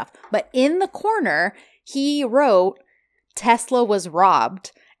random stuff. But in the corner, he wrote, "Tesla was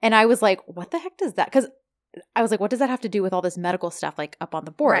robbed," and I was like, "What the heck does that?" Because I was like, "What does that have to do with all this medical stuff like up on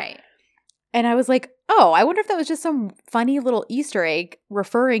the board?" Right. And I was like, oh, I wonder if that was just some funny little Easter egg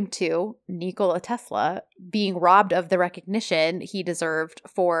referring to Nikola Tesla being robbed of the recognition he deserved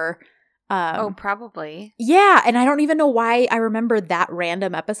for. Probably. Yeah. And I don't even know why I remember that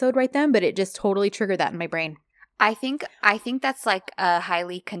random episode right then, but it just totally triggered that in my brain. I think that's like a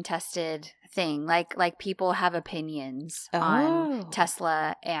highly contested thing. Like people have opinions on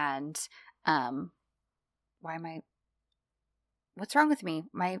Tesla and what's wrong with me?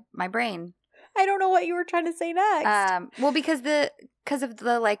 My brain. I don't know what you were trying to say next. Well, because of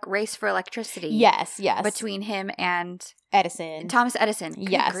the like race for electricity. Yes. Between him and Edison. Thomas Edison.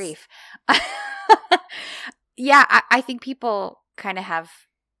 Good yes. grief. Yeah, I think people kind of have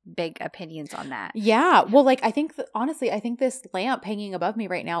big opinions on that. Yeah. Well, like I think honestly, I think this lamp hanging above me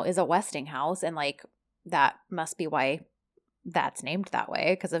right now is a Westinghouse, and like that must be why that's named that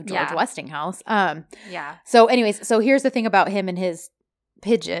way, because of George Westinghouse. Yeah. So anyways, so here's the thing about him and his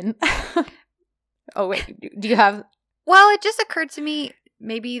pigeon. Oh, wait. Do you have... Well, it just occurred to me,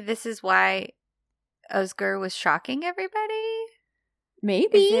 maybe this is why Oscar was shocking everybody?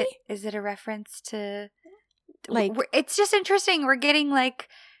 Maybe. Is it a reference to... Like... It's just interesting. We're getting like...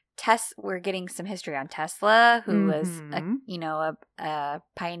 We're getting some history on Tesla, who was, a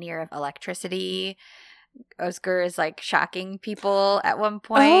pioneer of electricity. Oscar is like shocking people at one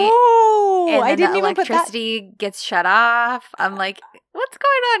point. Oh, and then I didn't the even put that. Electricity gets shut off. I'm like, what's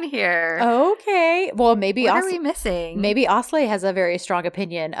going on here? Okay. Well, maybe what are we missing? Maybe Osley has a very strong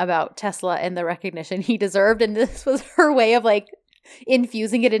opinion about Tesla and the recognition he deserved, and this was her way of like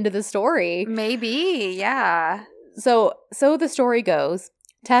infusing it into the story. Maybe, yeah. So the story goes,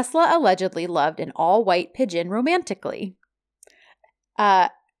 Tesla allegedly loved an all-white pigeon romantically.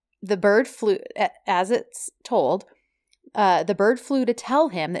 The bird flew, as it's told, the bird flew to tell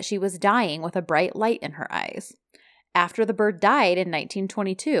him that she was dying with a bright light in her eyes. After the bird died in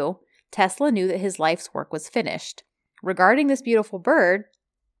 1922, Tesla knew that his life's work was finished. Regarding this beautiful bird,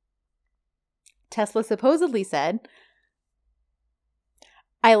 Tesla supposedly said,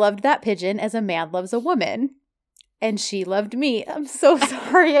 "I loved that pigeon as a man loves a woman, and she loved me." I'm so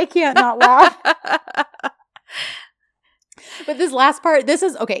sorry, I can't not laugh. But this last part, this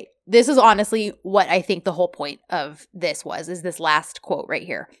is honestly what I think the whole point of this is this last quote right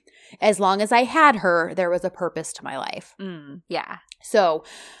here. "As long as I had her, there was a purpose to my life." Yeah. So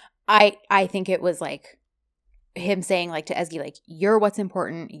I think it was like him saying like to Ezgi, like, you're what's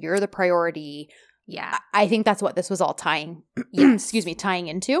important. You're the priority. Yeah. I think that's what this was all tying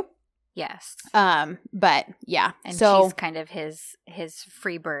into. Yes. But yeah. And so she's kind of his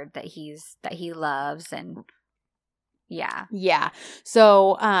free bird that he loves, and yeah. Yeah.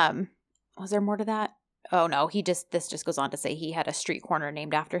 So, was there more to that? Oh no, this just goes on to say he had a street corner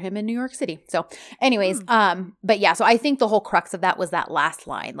named after him in New York City. So anyways, but yeah, so I think the whole crux of that was that last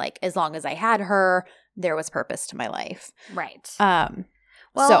line, like, as long as I had her, there was purpose to my life. Right. And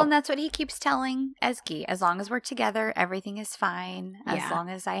that's what he keeps telling Ezgi. As long as we're together, everything is fine. As long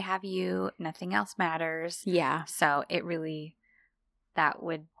as I have you, nothing else matters. Yeah. So that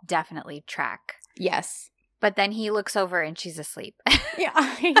would definitely track. Yes. But then he looks over and she's asleep. Yeah,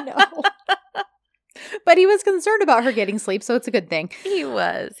 I know. But he was concerned about her getting sleep, so it's a good thing. He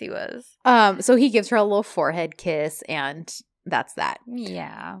was. So he gives her a little forehead kiss, and that's that.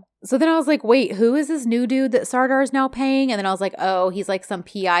 Yeah. So then I was like, wait, who is this new dude that Sardar is now paying? And then I was like, oh, he's like some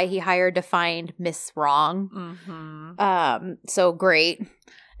PI he hired to find Miss Wrong. Mm-hmm. So great.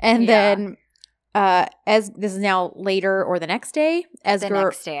 And then as this is now later or the next day, the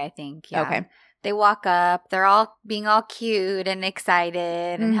next day, I think. Yeah. Okay. They walk up. They're all being all cute and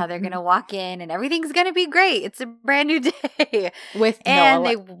excited, and how they're going to walk in, and everything's going to be great. It's a brand new day.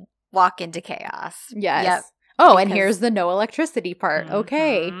 They walk into chaos. Yes. Yep. Oh, and here's the no electricity part. Mm-hmm.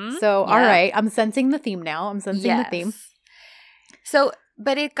 Okay. So, all right. I'm sensing the theme now. I'm sensing the theme. So,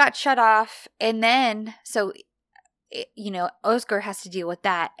 but it got shut off, and then, Oscar has to deal with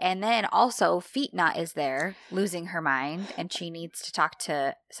that. And then also Feetnot is there losing her mind, and she needs to talk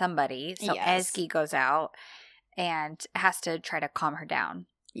to somebody. So Ezgi goes out and has to try to calm her down.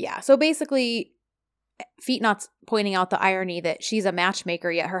 Yeah. So basically, Feetnot's pointing out the irony that she's a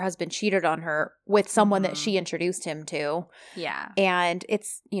matchmaker, yet her husband cheated on her with someone that she introduced him to. Yeah. And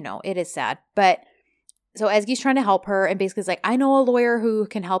it's, it is sad. But so Ezgi's trying to help her, and basically is like, I know a lawyer who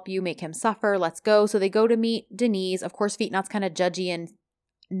can help you make him suffer. Let's go. So they go to meet Denise. Of course, Feetnot's kind of judgy and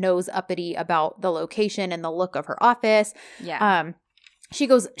nose uppity about the location and the look of her office. Yeah. She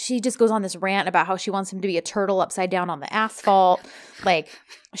just goes on this rant about how she wants him to be a turtle upside down on the asphalt. Like,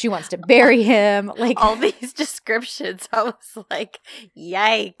 she wants to bury him. Like, all these descriptions, I was like,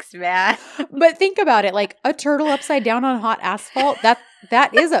 yikes, man. But think about it, like a turtle upside down on hot asphalt,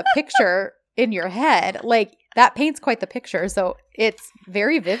 that is a picture in your head. Like, that paints quite the picture. So it's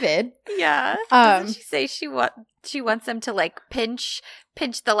very vivid. Yeah. Doesn't she say she wants him to like pinch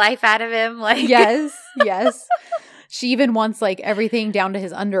the life out of him? Like, yes. She even wants like everything down to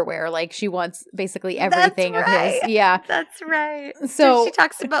his underwear. Like, she wants basically everything of his. Yeah. That's right. So she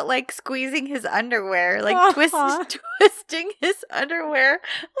talks about like squeezing his underwear, like twisting his underwear.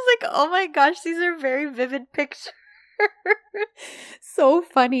 I was like, oh my gosh, these are very vivid pictures. So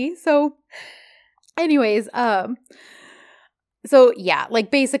funny. So anyways, so yeah, like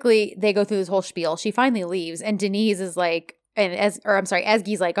basically they go through this whole spiel. She finally leaves and Denise is like,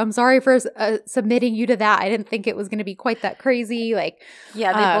 Ezgi's like, I'm sorry for submitting you to that. I didn't think it was going to be quite that crazy. Like,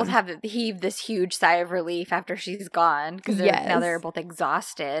 yeah, they both have heaved this huge sigh of relief after she's gone because now they're both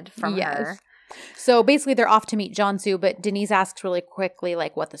exhausted from her. So basically they're off to meet Jeonsu, but Denise asks really quickly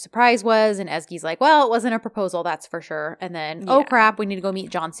like what the surprise was, and Ezgi's like, well, it wasn't a proposal, that's for sure. And then, oh crap, we need to go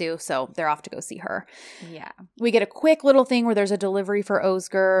meet Jeonsu, so they're off to go see her. Yeah. We get a quick little thing where there's a delivery for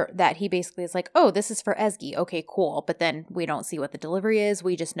Özgür that he basically is like, oh, this is for Ezgi. Okay, cool. But then we don't see what the delivery is.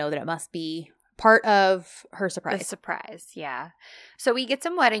 We just know that it must be part of her surprise. The surprise, yeah. So we get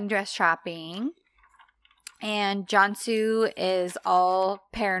some wedding dress shopping. And Jeonsu is all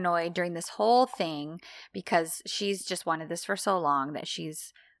paranoid during this whole thing because she's just wanted this for so long that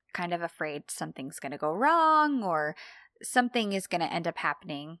she's kind of afraid something's going to go wrong or something is going to end up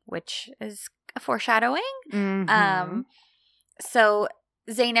happening, which is a foreshadowing. Mm-hmm. So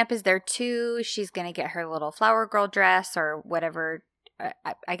Zeynep is there too. She's going to get her little flower girl dress or whatever.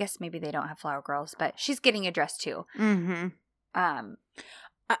 I guess maybe they don't have flower girls, but she's getting a dress too. Mm-hmm.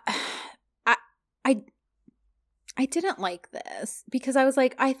 I didn't like this because I was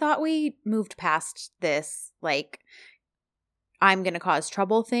like, I thought we moved past this, like, I'm going to cause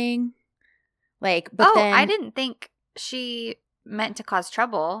trouble thing. Like, but then I didn't think she meant to cause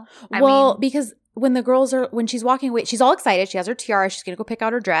trouble. Because when she's walking away, she's all excited. She has her tiara. She's going to go pick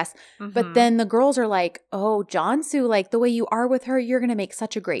out her dress. Mm-hmm. But then the girls are like, oh, Jeonsu, like the way you are with her, you're going to make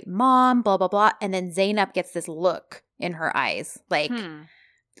such a great mom, blah, blah, blah. And then Zeynep gets this look in her eyes. Like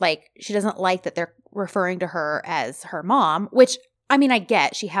she doesn't like that they're referring to her as her mom, which, I mean, I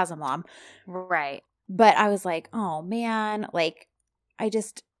get she has a mom. Right. But I was like, oh, man, like, I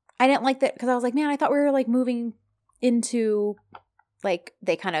didn't like that because I was like, man, I thought we were, like, moving into, like,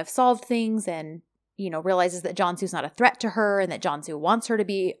 they kind of solved things and, you know, realizes that Jeonsu's not a threat to her and that Jeonsu wants her to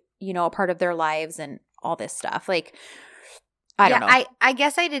be, you know, a part of their lives and all this stuff. Like, I don't know. I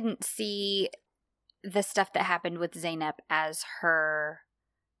guess I didn't see the stuff that happened with Zeynep as her,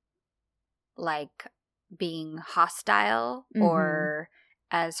 like, being hostile or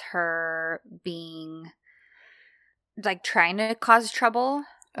as her being, like, trying to cause trouble.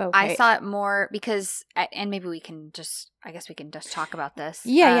 Okay. I saw it more because, and maybe we can just talk about this.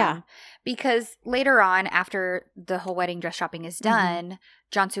 Yeah. Because later on, after the whole wedding dress shopping is done,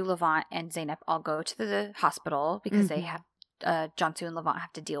 Jeonsu, Levant, and Zeynep all go to the hospital because they have, Jeonsu and Levant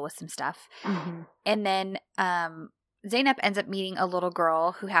have to deal with some stuff. And then Zeynep ends up meeting a little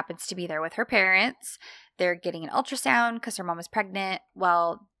girl who happens to be there with her parents. They're getting an ultrasound because her mom is pregnant.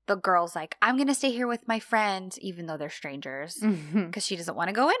 Well, the girl's like, I'm going to stay here with my friend, even though they're strangers, because she doesn't want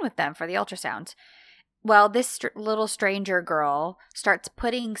to go in with them for the ultrasound. Well, this little stranger girl starts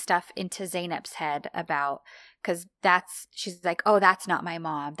putting stuff into Zeynep's head about, because she's like, oh, that's not my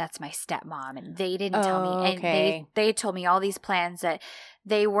mom. That's my stepmom. And they didn't tell me. And they told me all these plans that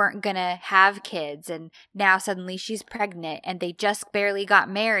they weren't going to have kids. And now suddenly she's pregnant and they just barely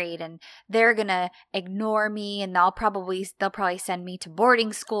got married and they're going to ignore me. And they'll probably send me to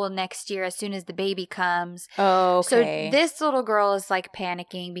boarding school next year as soon as the baby comes. Okay. So this little girl is like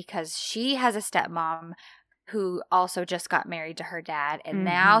panicking because she has a stepmom who also just got married to her dad, and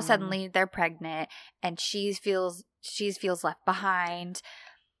now suddenly they're pregnant, and she feels left behind.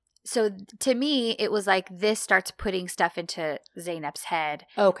 So to me, it was like this starts putting stuff into Zeynep's head.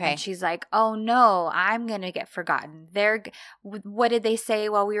 Okay. And she's like, oh no, I'm going to get forgotten. What did they say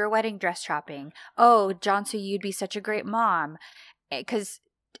while we were wedding dress shopping? Oh, Jeonsu, you'd be such a great mom. Because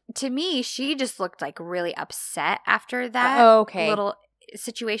to me, she just looked like really upset after that little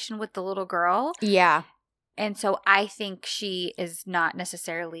situation with the little girl. Yeah. And so I think she is not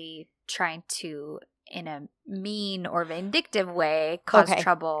necessarily trying to, in a mean or vindictive way, cause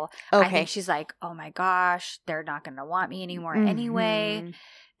trouble. I think she's like, oh my gosh, they're not going to want me anymore anyway.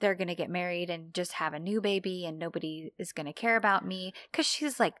 they're going to get married and just have a new baby and nobody is going to care about me because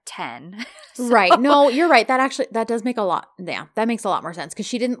she's like 10. So- Right. No, you're right. That does make a lot. Yeah, that makes a lot more sense because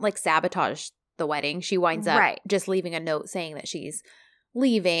she didn't like sabotage the wedding. She winds up just leaving a note saying that she's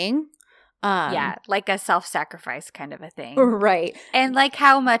leaving. Yeah, like a self-sacrifice kind of a thing. Right. And like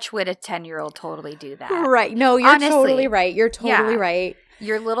how much would a 10-year-old totally do that? Right. No, you're totally right. You're totally right.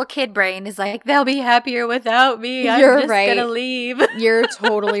 Your little kid brain is like, they'll be happier without me. I'm just going to leave. You're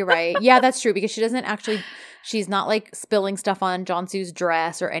totally right. Yeah, that's true because she's not like spilling stuff on Jeonsu's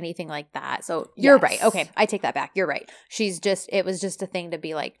dress or anything like that. So you're right. Okay, I take that back. You're right. It was just a thing to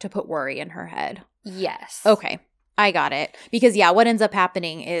be like, to put worry in her head. Yes. Okay, I got it. Because what ends up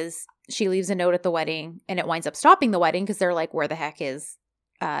happening is she leaves a note at the wedding and it winds up stopping the wedding because they're like, where the heck is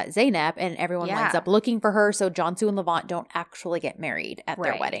Zaynep? And everyone winds up looking for her. So Jeonsu and Levant don't actually get married at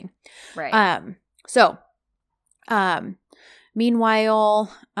their wedding. Right.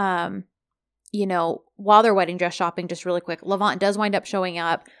 Meanwhile, while they're wedding dress shopping, just really quick, Levant does wind up showing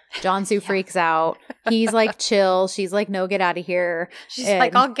up. Jeonsu freaks out. He's like, chill. She's like, no, get out of here. She's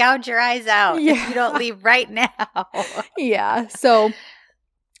like, I'll gouge your eyes out if you don't leave right now. Yeah. So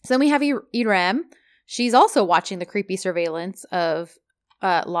then we have Irem. She's also watching the creepy surveillance of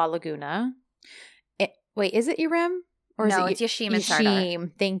La Laguna. Wait, is it Irem? Or no, it's Yashim and Sardar.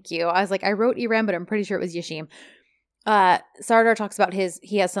 Yashim. Thank you. I was like, I wrote Irem, but I'm pretty sure it was Yashim. Sardar talks about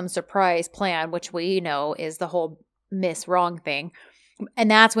he has some surprise plan, which we know is the whole Miss Wrong thing.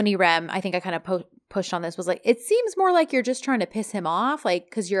 And that's when Irem, I think I kind of pushed on this, was like, it seems more like you're just trying to piss him off, like,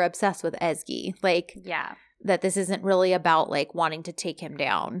 because you're obsessed with Ezgi. Like, yeah, that this isn't really about, like, wanting to take him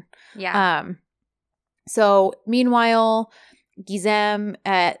down. Yeah. So, meanwhile, Gizem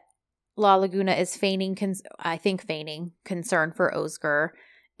at La Laguna is feigning concern for Özgür.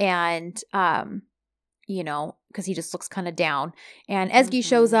 And, because he just looks kind of down. And Ezgi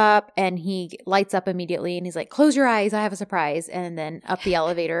shows up and he lights up immediately and he's like, close your eyes, I have a surprise. And then up the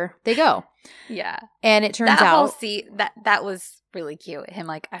elevator they go. Yeah. And it turns that out whole scene, that was really cute. Him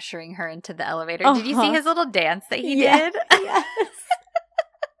like ushering her into the elevator. Did you see his little dance that he did? Yes.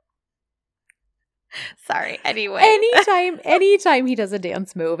 Sorry. Anyway. Anytime he does a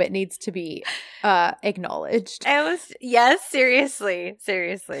dance move, it needs to be acknowledged. Seriously.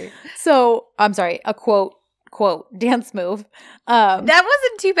 So, I'm sorry, a quote dance move. That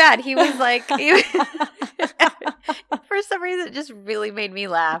wasn't too bad. He was like, for some reason, it just really made me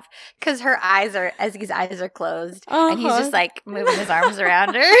laugh because Ezgi's eyes are closed and he's just like moving his arms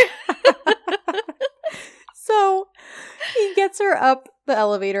around her. So he gets her up the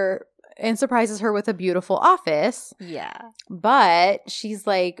elevator and surprises her with a beautiful office. Yeah. But she's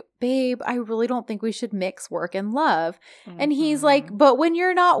like, babe, I really don't think we should mix work and love. Mm-hmm. And he's like, but when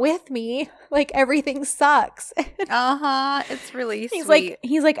you're not with me, like everything sucks. It's really sweet.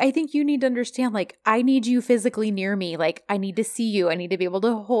 He's like, I think you need to understand, like, I need you physically near me. Like, I need to see you. I need to be able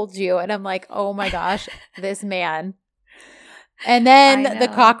to hold you. And I'm like, oh my gosh, this man. And then the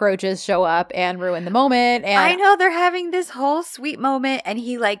cockroaches show up and ruin the moment. And I know they're having this whole sweet moment and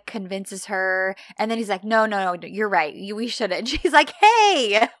he like convinces her and then he's like, no, you're right. We shouldn't. She's like,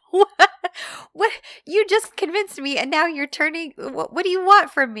 hey, what? You just convinced me and now you're turning. What do you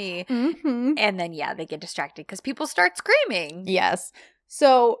want from me? Mm-hmm. And then, they get distracted because people start screaming. Yes.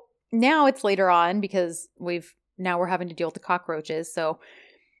 So now it's later on because we're having to deal with the cockroaches. So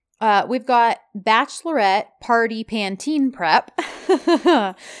we've got bachelorette party Pantene prep,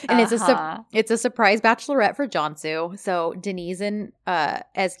 and it's a surprise bachelorette for Jeonsu. So Denise and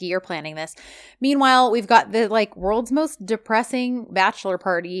Ezgi are planning this. Meanwhile, we've got the like world's most depressing bachelor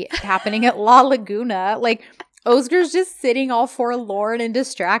party happening at La Laguna. Like Özgür's just sitting all forlorn and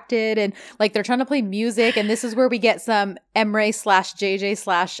distracted, and like they're trying to play music. And this is where we get some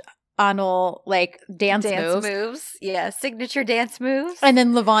Emre/JJ/ Anil like dance moves. Yeah, signature dance moves. And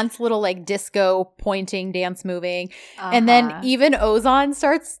then Levant's little like disco pointing dance moving. And then even Ozan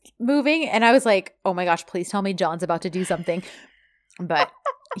starts moving. And I was like, oh my gosh, please tell me John's about to do something. But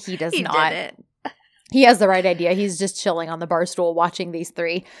he does not. Didn't. He has the right idea. He's just chilling on the bar stool watching these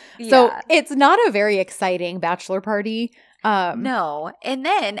three. So it's not a very exciting bachelor party. No. And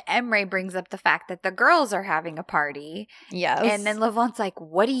then Emre brings up the fact that the girls are having a party. Yes. And then Levant's like,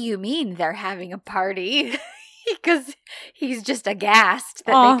 what do you mean they're having a party? Because he's just aghast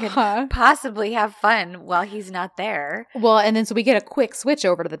that they could possibly have fun while he's not there. Well, and then so we get a quick switch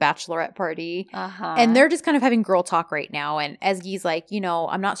over to the bachelorette party. And they're just kind of having girl talk right now. And Ezgi's like,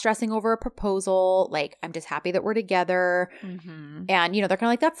 I'm not stressing over a proposal. Like, I'm just happy that we're together. Mm-hmm. And, they're kind of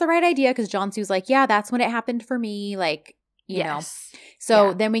like, that's the right idea. Because Jeonsu's like, yeah, that's when it happened for me. Like, you know.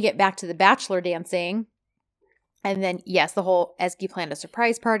 So then we get back to the bachelor dancing. And then, yes, the whole Ezgi planned a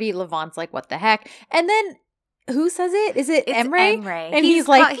surprise party. Levant's like, what the heck? And then who says it? Is it Emre? Emre. And he's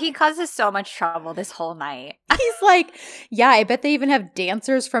like, he causes so much trouble this whole night. He's like, yeah, I bet they even have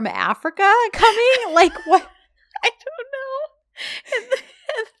dancers from Africa coming. Like, what? I don't know. And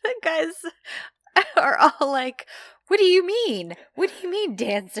the guys are all like, what do you mean? What do you mean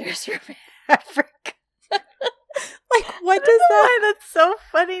dancers from Africa? Like, what does that? That's so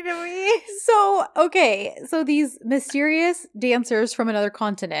funny to me. So, okay. So these mysterious dancers from another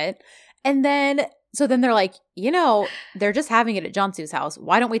continent. And then, so then they're like, they're just having it at Cansu's house.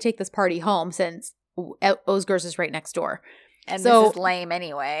 Why don't we take this party home since Özgür's is right next door? And this is lame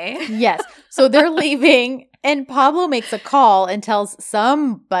anyway. Yes. So they're leaving and Pablo makes a call and tells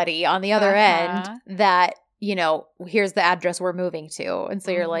somebody on the other end that, here's the address we're moving to. And so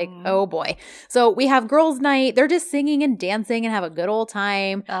you're like, oh boy. So we have girls' night. They're just singing and dancing and have a good old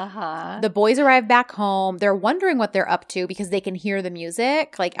time. The boys arrive back home. They're wondering what they're up to because they can hear the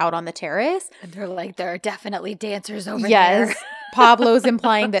music like out on the terrace. And they're like, there are definitely dancers over there. Yes. Pablo's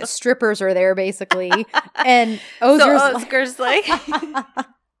implying that strippers are there basically. And Özgür's like,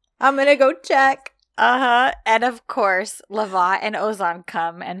 I'm going to go check. And of course, Levant and Ozan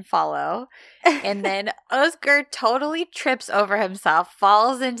come and follow. And then Özgür totally trips over himself,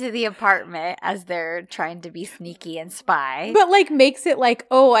 falls into the apartment as they're trying to be sneaky and spy. But like makes it like,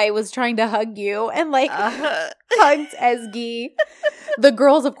 oh, I was trying to hug you. And like hugs Ezgi. The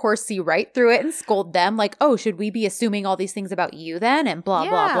girls, of course, see right through it and scold them. Like, oh, should we be assuming all these things about you then? And blah,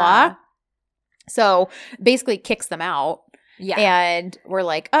 blah, blah. So basically kicks them out. Yeah. And we're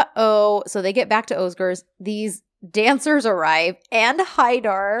like, uh-oh. So they get back to Özgür's. These dancers arrive and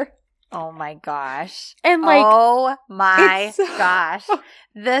Haydar. Oh my gosh. And like, oh my gosh.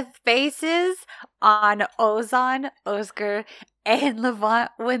 The faces on Ozan, Özgür, and Levant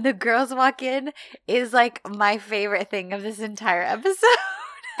when the girls walk in is like my favorite thing of this entire episode.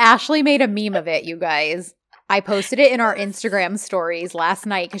 Ashley made a meme of it, you guys. I posted it in our Instagram stories last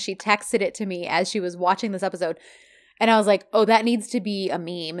night because she texted it to me as she was watching this episode. And I was like, oh, that needs to be a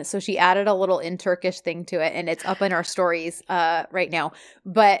meme. So she added a little in Turkish thing to it, and it's up in our stories right now.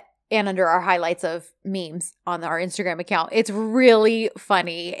 And under our highlights of memes on our Instagram account. It's really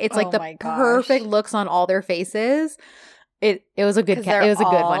funny. It's like the perfect looks on all their faces. It was a good it was a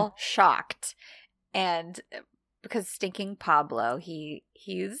good one. Shocked. And because stinking Pablo,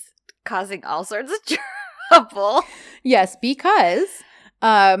 he's causing all sorts of trouble. Yes, because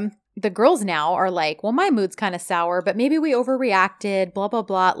the girls now are like, well, my mood's kind of sour, but maybe we overreacted, blah, blah,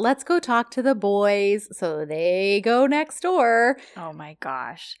 blah. Let's go talk to the boys. So they go next door. Oh my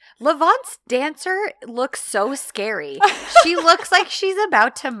gosh. Levant's dancer looks so scary. She looks like she's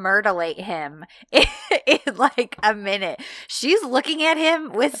about to murderate him in like a minute. She's looking at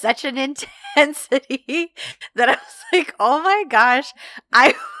him with such an intensity that I was like, oh my gosh,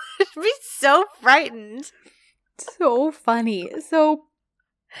 I would be so frightened. So funny.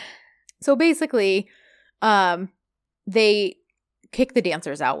 So basically, they kick the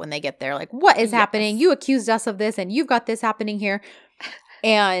dancers out when they get there. Like, what is happening? You accused us of this, and you've got this happening here.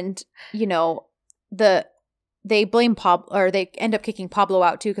 And, they blame Pablo, or they end up kicking Pablo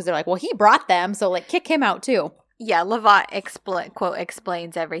out too because they're like, well, he brought them, so like kick him out too. Yeah, Levant quote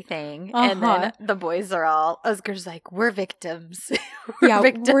explains everything, and then the boys are all Özgür's like, we're victims.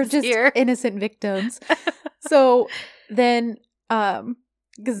 We're just innocent victims. So then,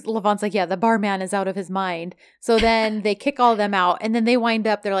 because Levant's like, yeah, the barman is out of his mind. So then they kick all of them out, and then they wind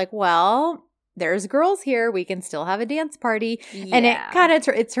up, they're like, well, there's girls here. We can still have a dance party. Yeah. And it kind of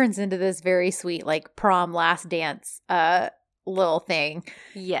it turns into this very sweet, like, prom last dance little thing.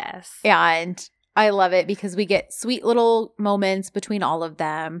 Yes. And I love it because we get sweet little moments between all of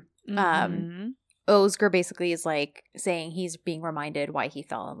them. Özgür basically is like saying he's being reminded why he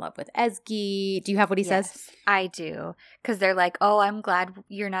fell in love with Ezgi. Do you have what he says? I do. Because they're like, oh, I'm glad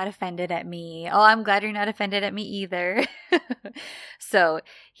you're not offended at me. Oh, I'm glad you're not offended at me either. So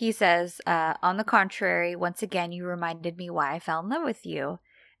he says, on the contrary, once again, you reminded me why I fell in love with you.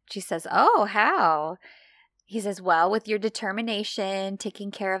 She says, oh, how? He says, well, with your determination,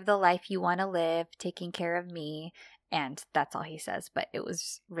 taking care of the life you want to live, taking care of me. And that's all he says. But it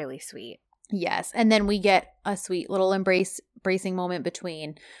was really sweet. Yes. And then we get a sweet little embracing moment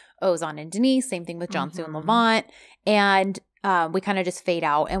between Ozan and Denise. Same thing with Cansu and Levant. And we kind of just fade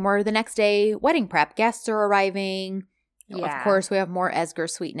out. And we're the next day wedding prep. Guests are arriving. Yeah. Of course, we have more Özgür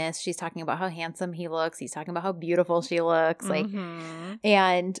sweetness. She's talking about how handsome he looks. He's talking about how beautiful she looks.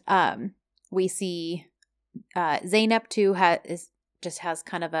 And we see Zeynep too has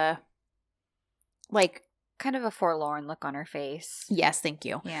kind of a like kind of a forlorn look on her face. Yes, thank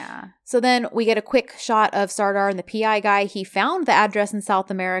you. Yeah. So then we get a quick shot of Sardar and the PI guy. He found the address in South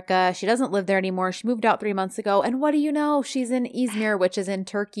America. She doesn't live there anymore. She moved out 3 months ago. And what do you know? She's in Izmir, which is in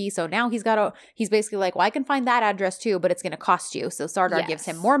Turkey. So now he's basically like, well, I can find that address too, but it's going to cost you. So Sardar gives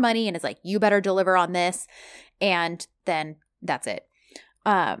him more money and is like, you better deliver on this. And then that's it.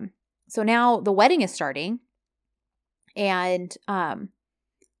 So now the wedding is starting. And,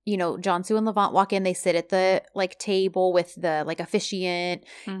 Jonsu and Levant walk in. They sit at the table with the officiant,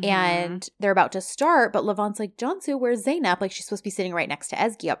 and they're about to start. But Levant's like, Jonsu, where's Zeynep? Like, she's supposed to be sitting right next to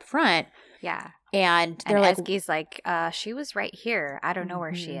Ezgi up front. Yeah, and they're like, Ezgi's like, she was right here. I don't know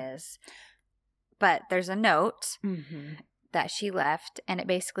where she is. But there's a note that she left, and it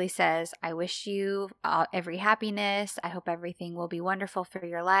basically says, I wish you every happiness. I hope everything will be wonderful for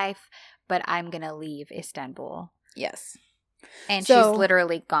your life, but I'm gonna leave Istanbul. Yes. And she's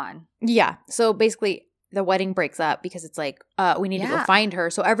literally gone. Yeah. So basically the wedding breaks up because it's like, we need to go find her.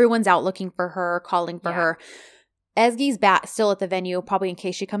 So everyone's out looking for her, calling for her. Ezgi's still at the venue, probably in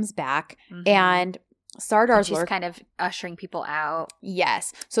case she comes back. And Sardar's she's kind of ushering people out.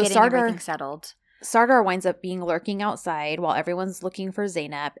 Yes. So getting everything settled. Sardar winds up being lurking outside while everyone's looking for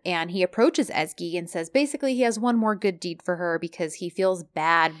Zeynep, and he approaches Ezgi and says basically he has one more good deed for her because he feels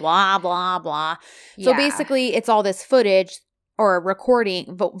bad, blah, blah, blah. So basically it's all this footage or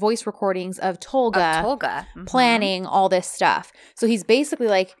voice recordings of Tolga, planning all this stuff. So he's basically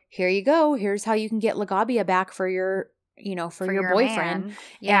like, here you go. Here's how you can get Lagabia back for your boyfriend. Man.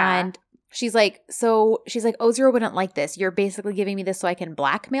 Yeah. And she's like, Ozir wouldn't like this. You're basically giving me this so I can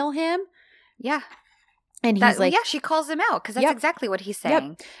blackmail him. Yeah. And he's like, yeah, she calls him out because that's exactly what he's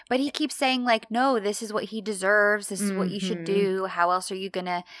saying. But he keeps saying like, no, this is what he deserves. This is what you should do. How else are you going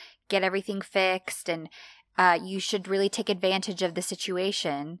to get everything fixed? And you should really take advantage of the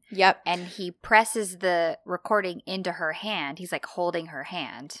situation. Yep. And he presses the recording into her hand. He's like holding her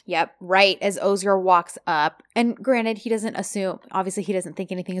hand. Yep. Right as Ozir walks up. And granted, he doesn't obviously he doesn't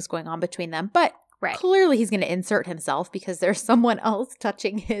think anything is going on between them. But clearly he's going to insert himself because there's someone else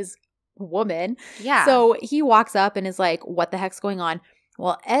touching his woman. Yeah. So he walks up and is like, what the heck's going on?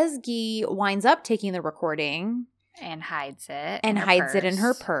 Well, Ezgi winds up taking the recording. And hides it. And hides it in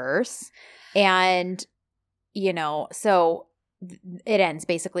her purse. And, so it ends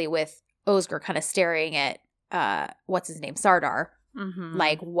basically with Ozgur kind of staring at, what's his name? Sardar.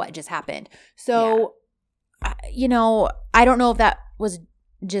 Like, what just happened? So, I don't know if that was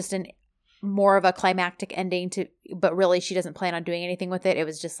just more of a climactic ending but really she doesn't plan on doing anything with it. It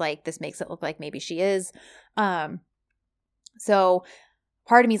was just like, this makes it look like maybe she is. So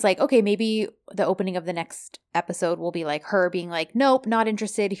part of me is like, okay, maybe the opening of the next episode will be like her being like, nope, not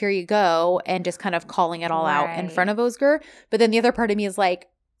interested. Here you go. And just kind of calling it all out in front of Ozgur. But then the other part of me is like,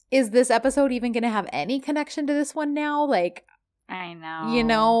 is this episode even going to have any connection to this one now? Like, I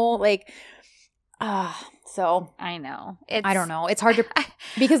know, so I know. I don't know. It's hard to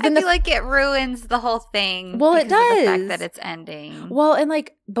because then I feel like it ruins the whole thing. Well, it does. Of the fact that it's ending. Well, and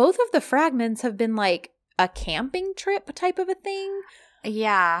like both of the fragments have been like a camping trip type of a thing.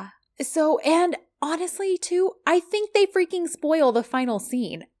 Yeah. So, and honestly, too, I think they freaking spoil the final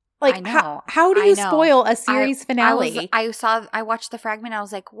scene. Like, I know. How do you spoil a series finale? I watched the fragment. I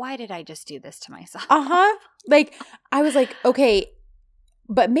was like, why did I just do this to myself? Like, I was like, okay.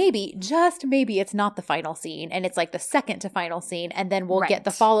 But maybe, just maybe, it's not the final scene, and it's like the second to final scene, and then we'll get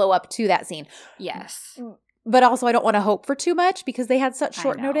the follow-up to that scene. Yes. But also, I don't want to hope for too much, because they had such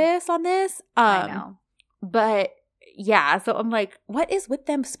short notice on this. I know. But, yeah, so I'm like, what is with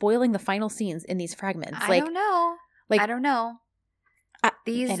them spoiling the final scenes in these fragments? I don't know. Like, I don't know.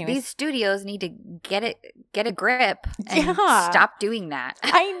 These studios need to get a grip and stop doing that.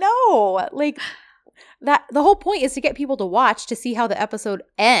 I know. Like, that the whole point is to get people to watch to see how the episode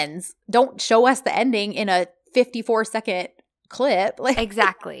ends. Don't show us the ending in a 54-second clip. Like,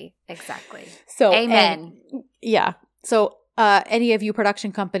 exactly. So, amen. So, any of you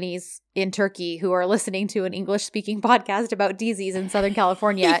production companies in Turkey who are listening to an English-speaking podcast about DZs in Southern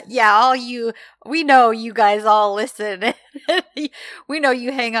California. all you, we know you guys all listen. We know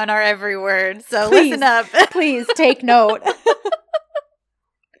you hang on our every word. So listen up. Please take note.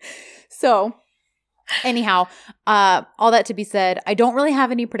 So, anyhow, all that to be said, I don't really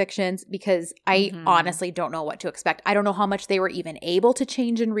have any predictions because I honestly don't know what to expect. I don't know how much they were even able to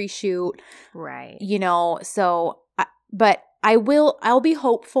change and reshoot. Right. So, but I'll be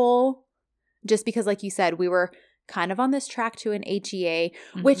hopeful just because, like you said, we were kind of on this track to an HEA,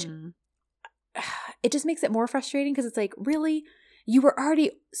 which it just makes it more frustrating because it's like, really? you're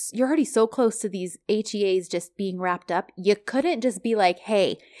already so close to these HEAs just being wrapped up. You couldn't just be like,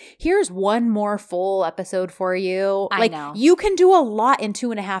 hey, here's one more full episode for you. I know. You can do a lot in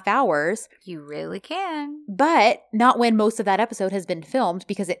 2.5 hours. You really can. But not when most of that episode has been filmed,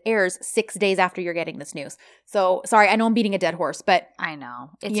 because it airs 6 days after you're getting this news. So sorry, I know I'm beating a dead horse, but I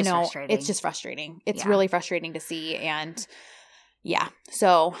know. It's just frustrating. It's just frustrating. It's really frustrating to see. And yeah.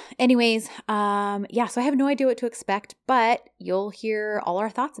 So anyways, so I have no idea what to expect, but you'll hear all our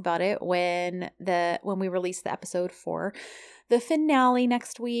thoughts about it when we release the episode for the finale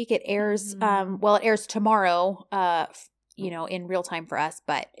next week. It airs, it airs tomorrow, in real time for us,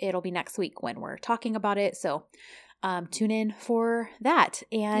 but it'll be next week when we're talking about it. So tune in for that.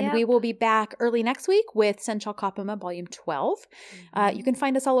 And we will be back early next week with Sensual Kapama Volume 12. You can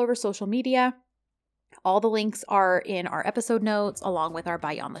find us all over social media. All the links are in our episode notes, along with our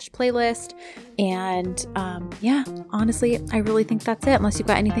By Yonlish playlist. And honestly, I really think that's it, unless you've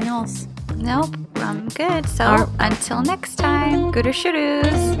got anything else. Nope, I'm good. So until next time, Guru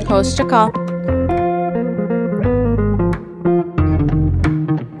Shurus. Host Chakal.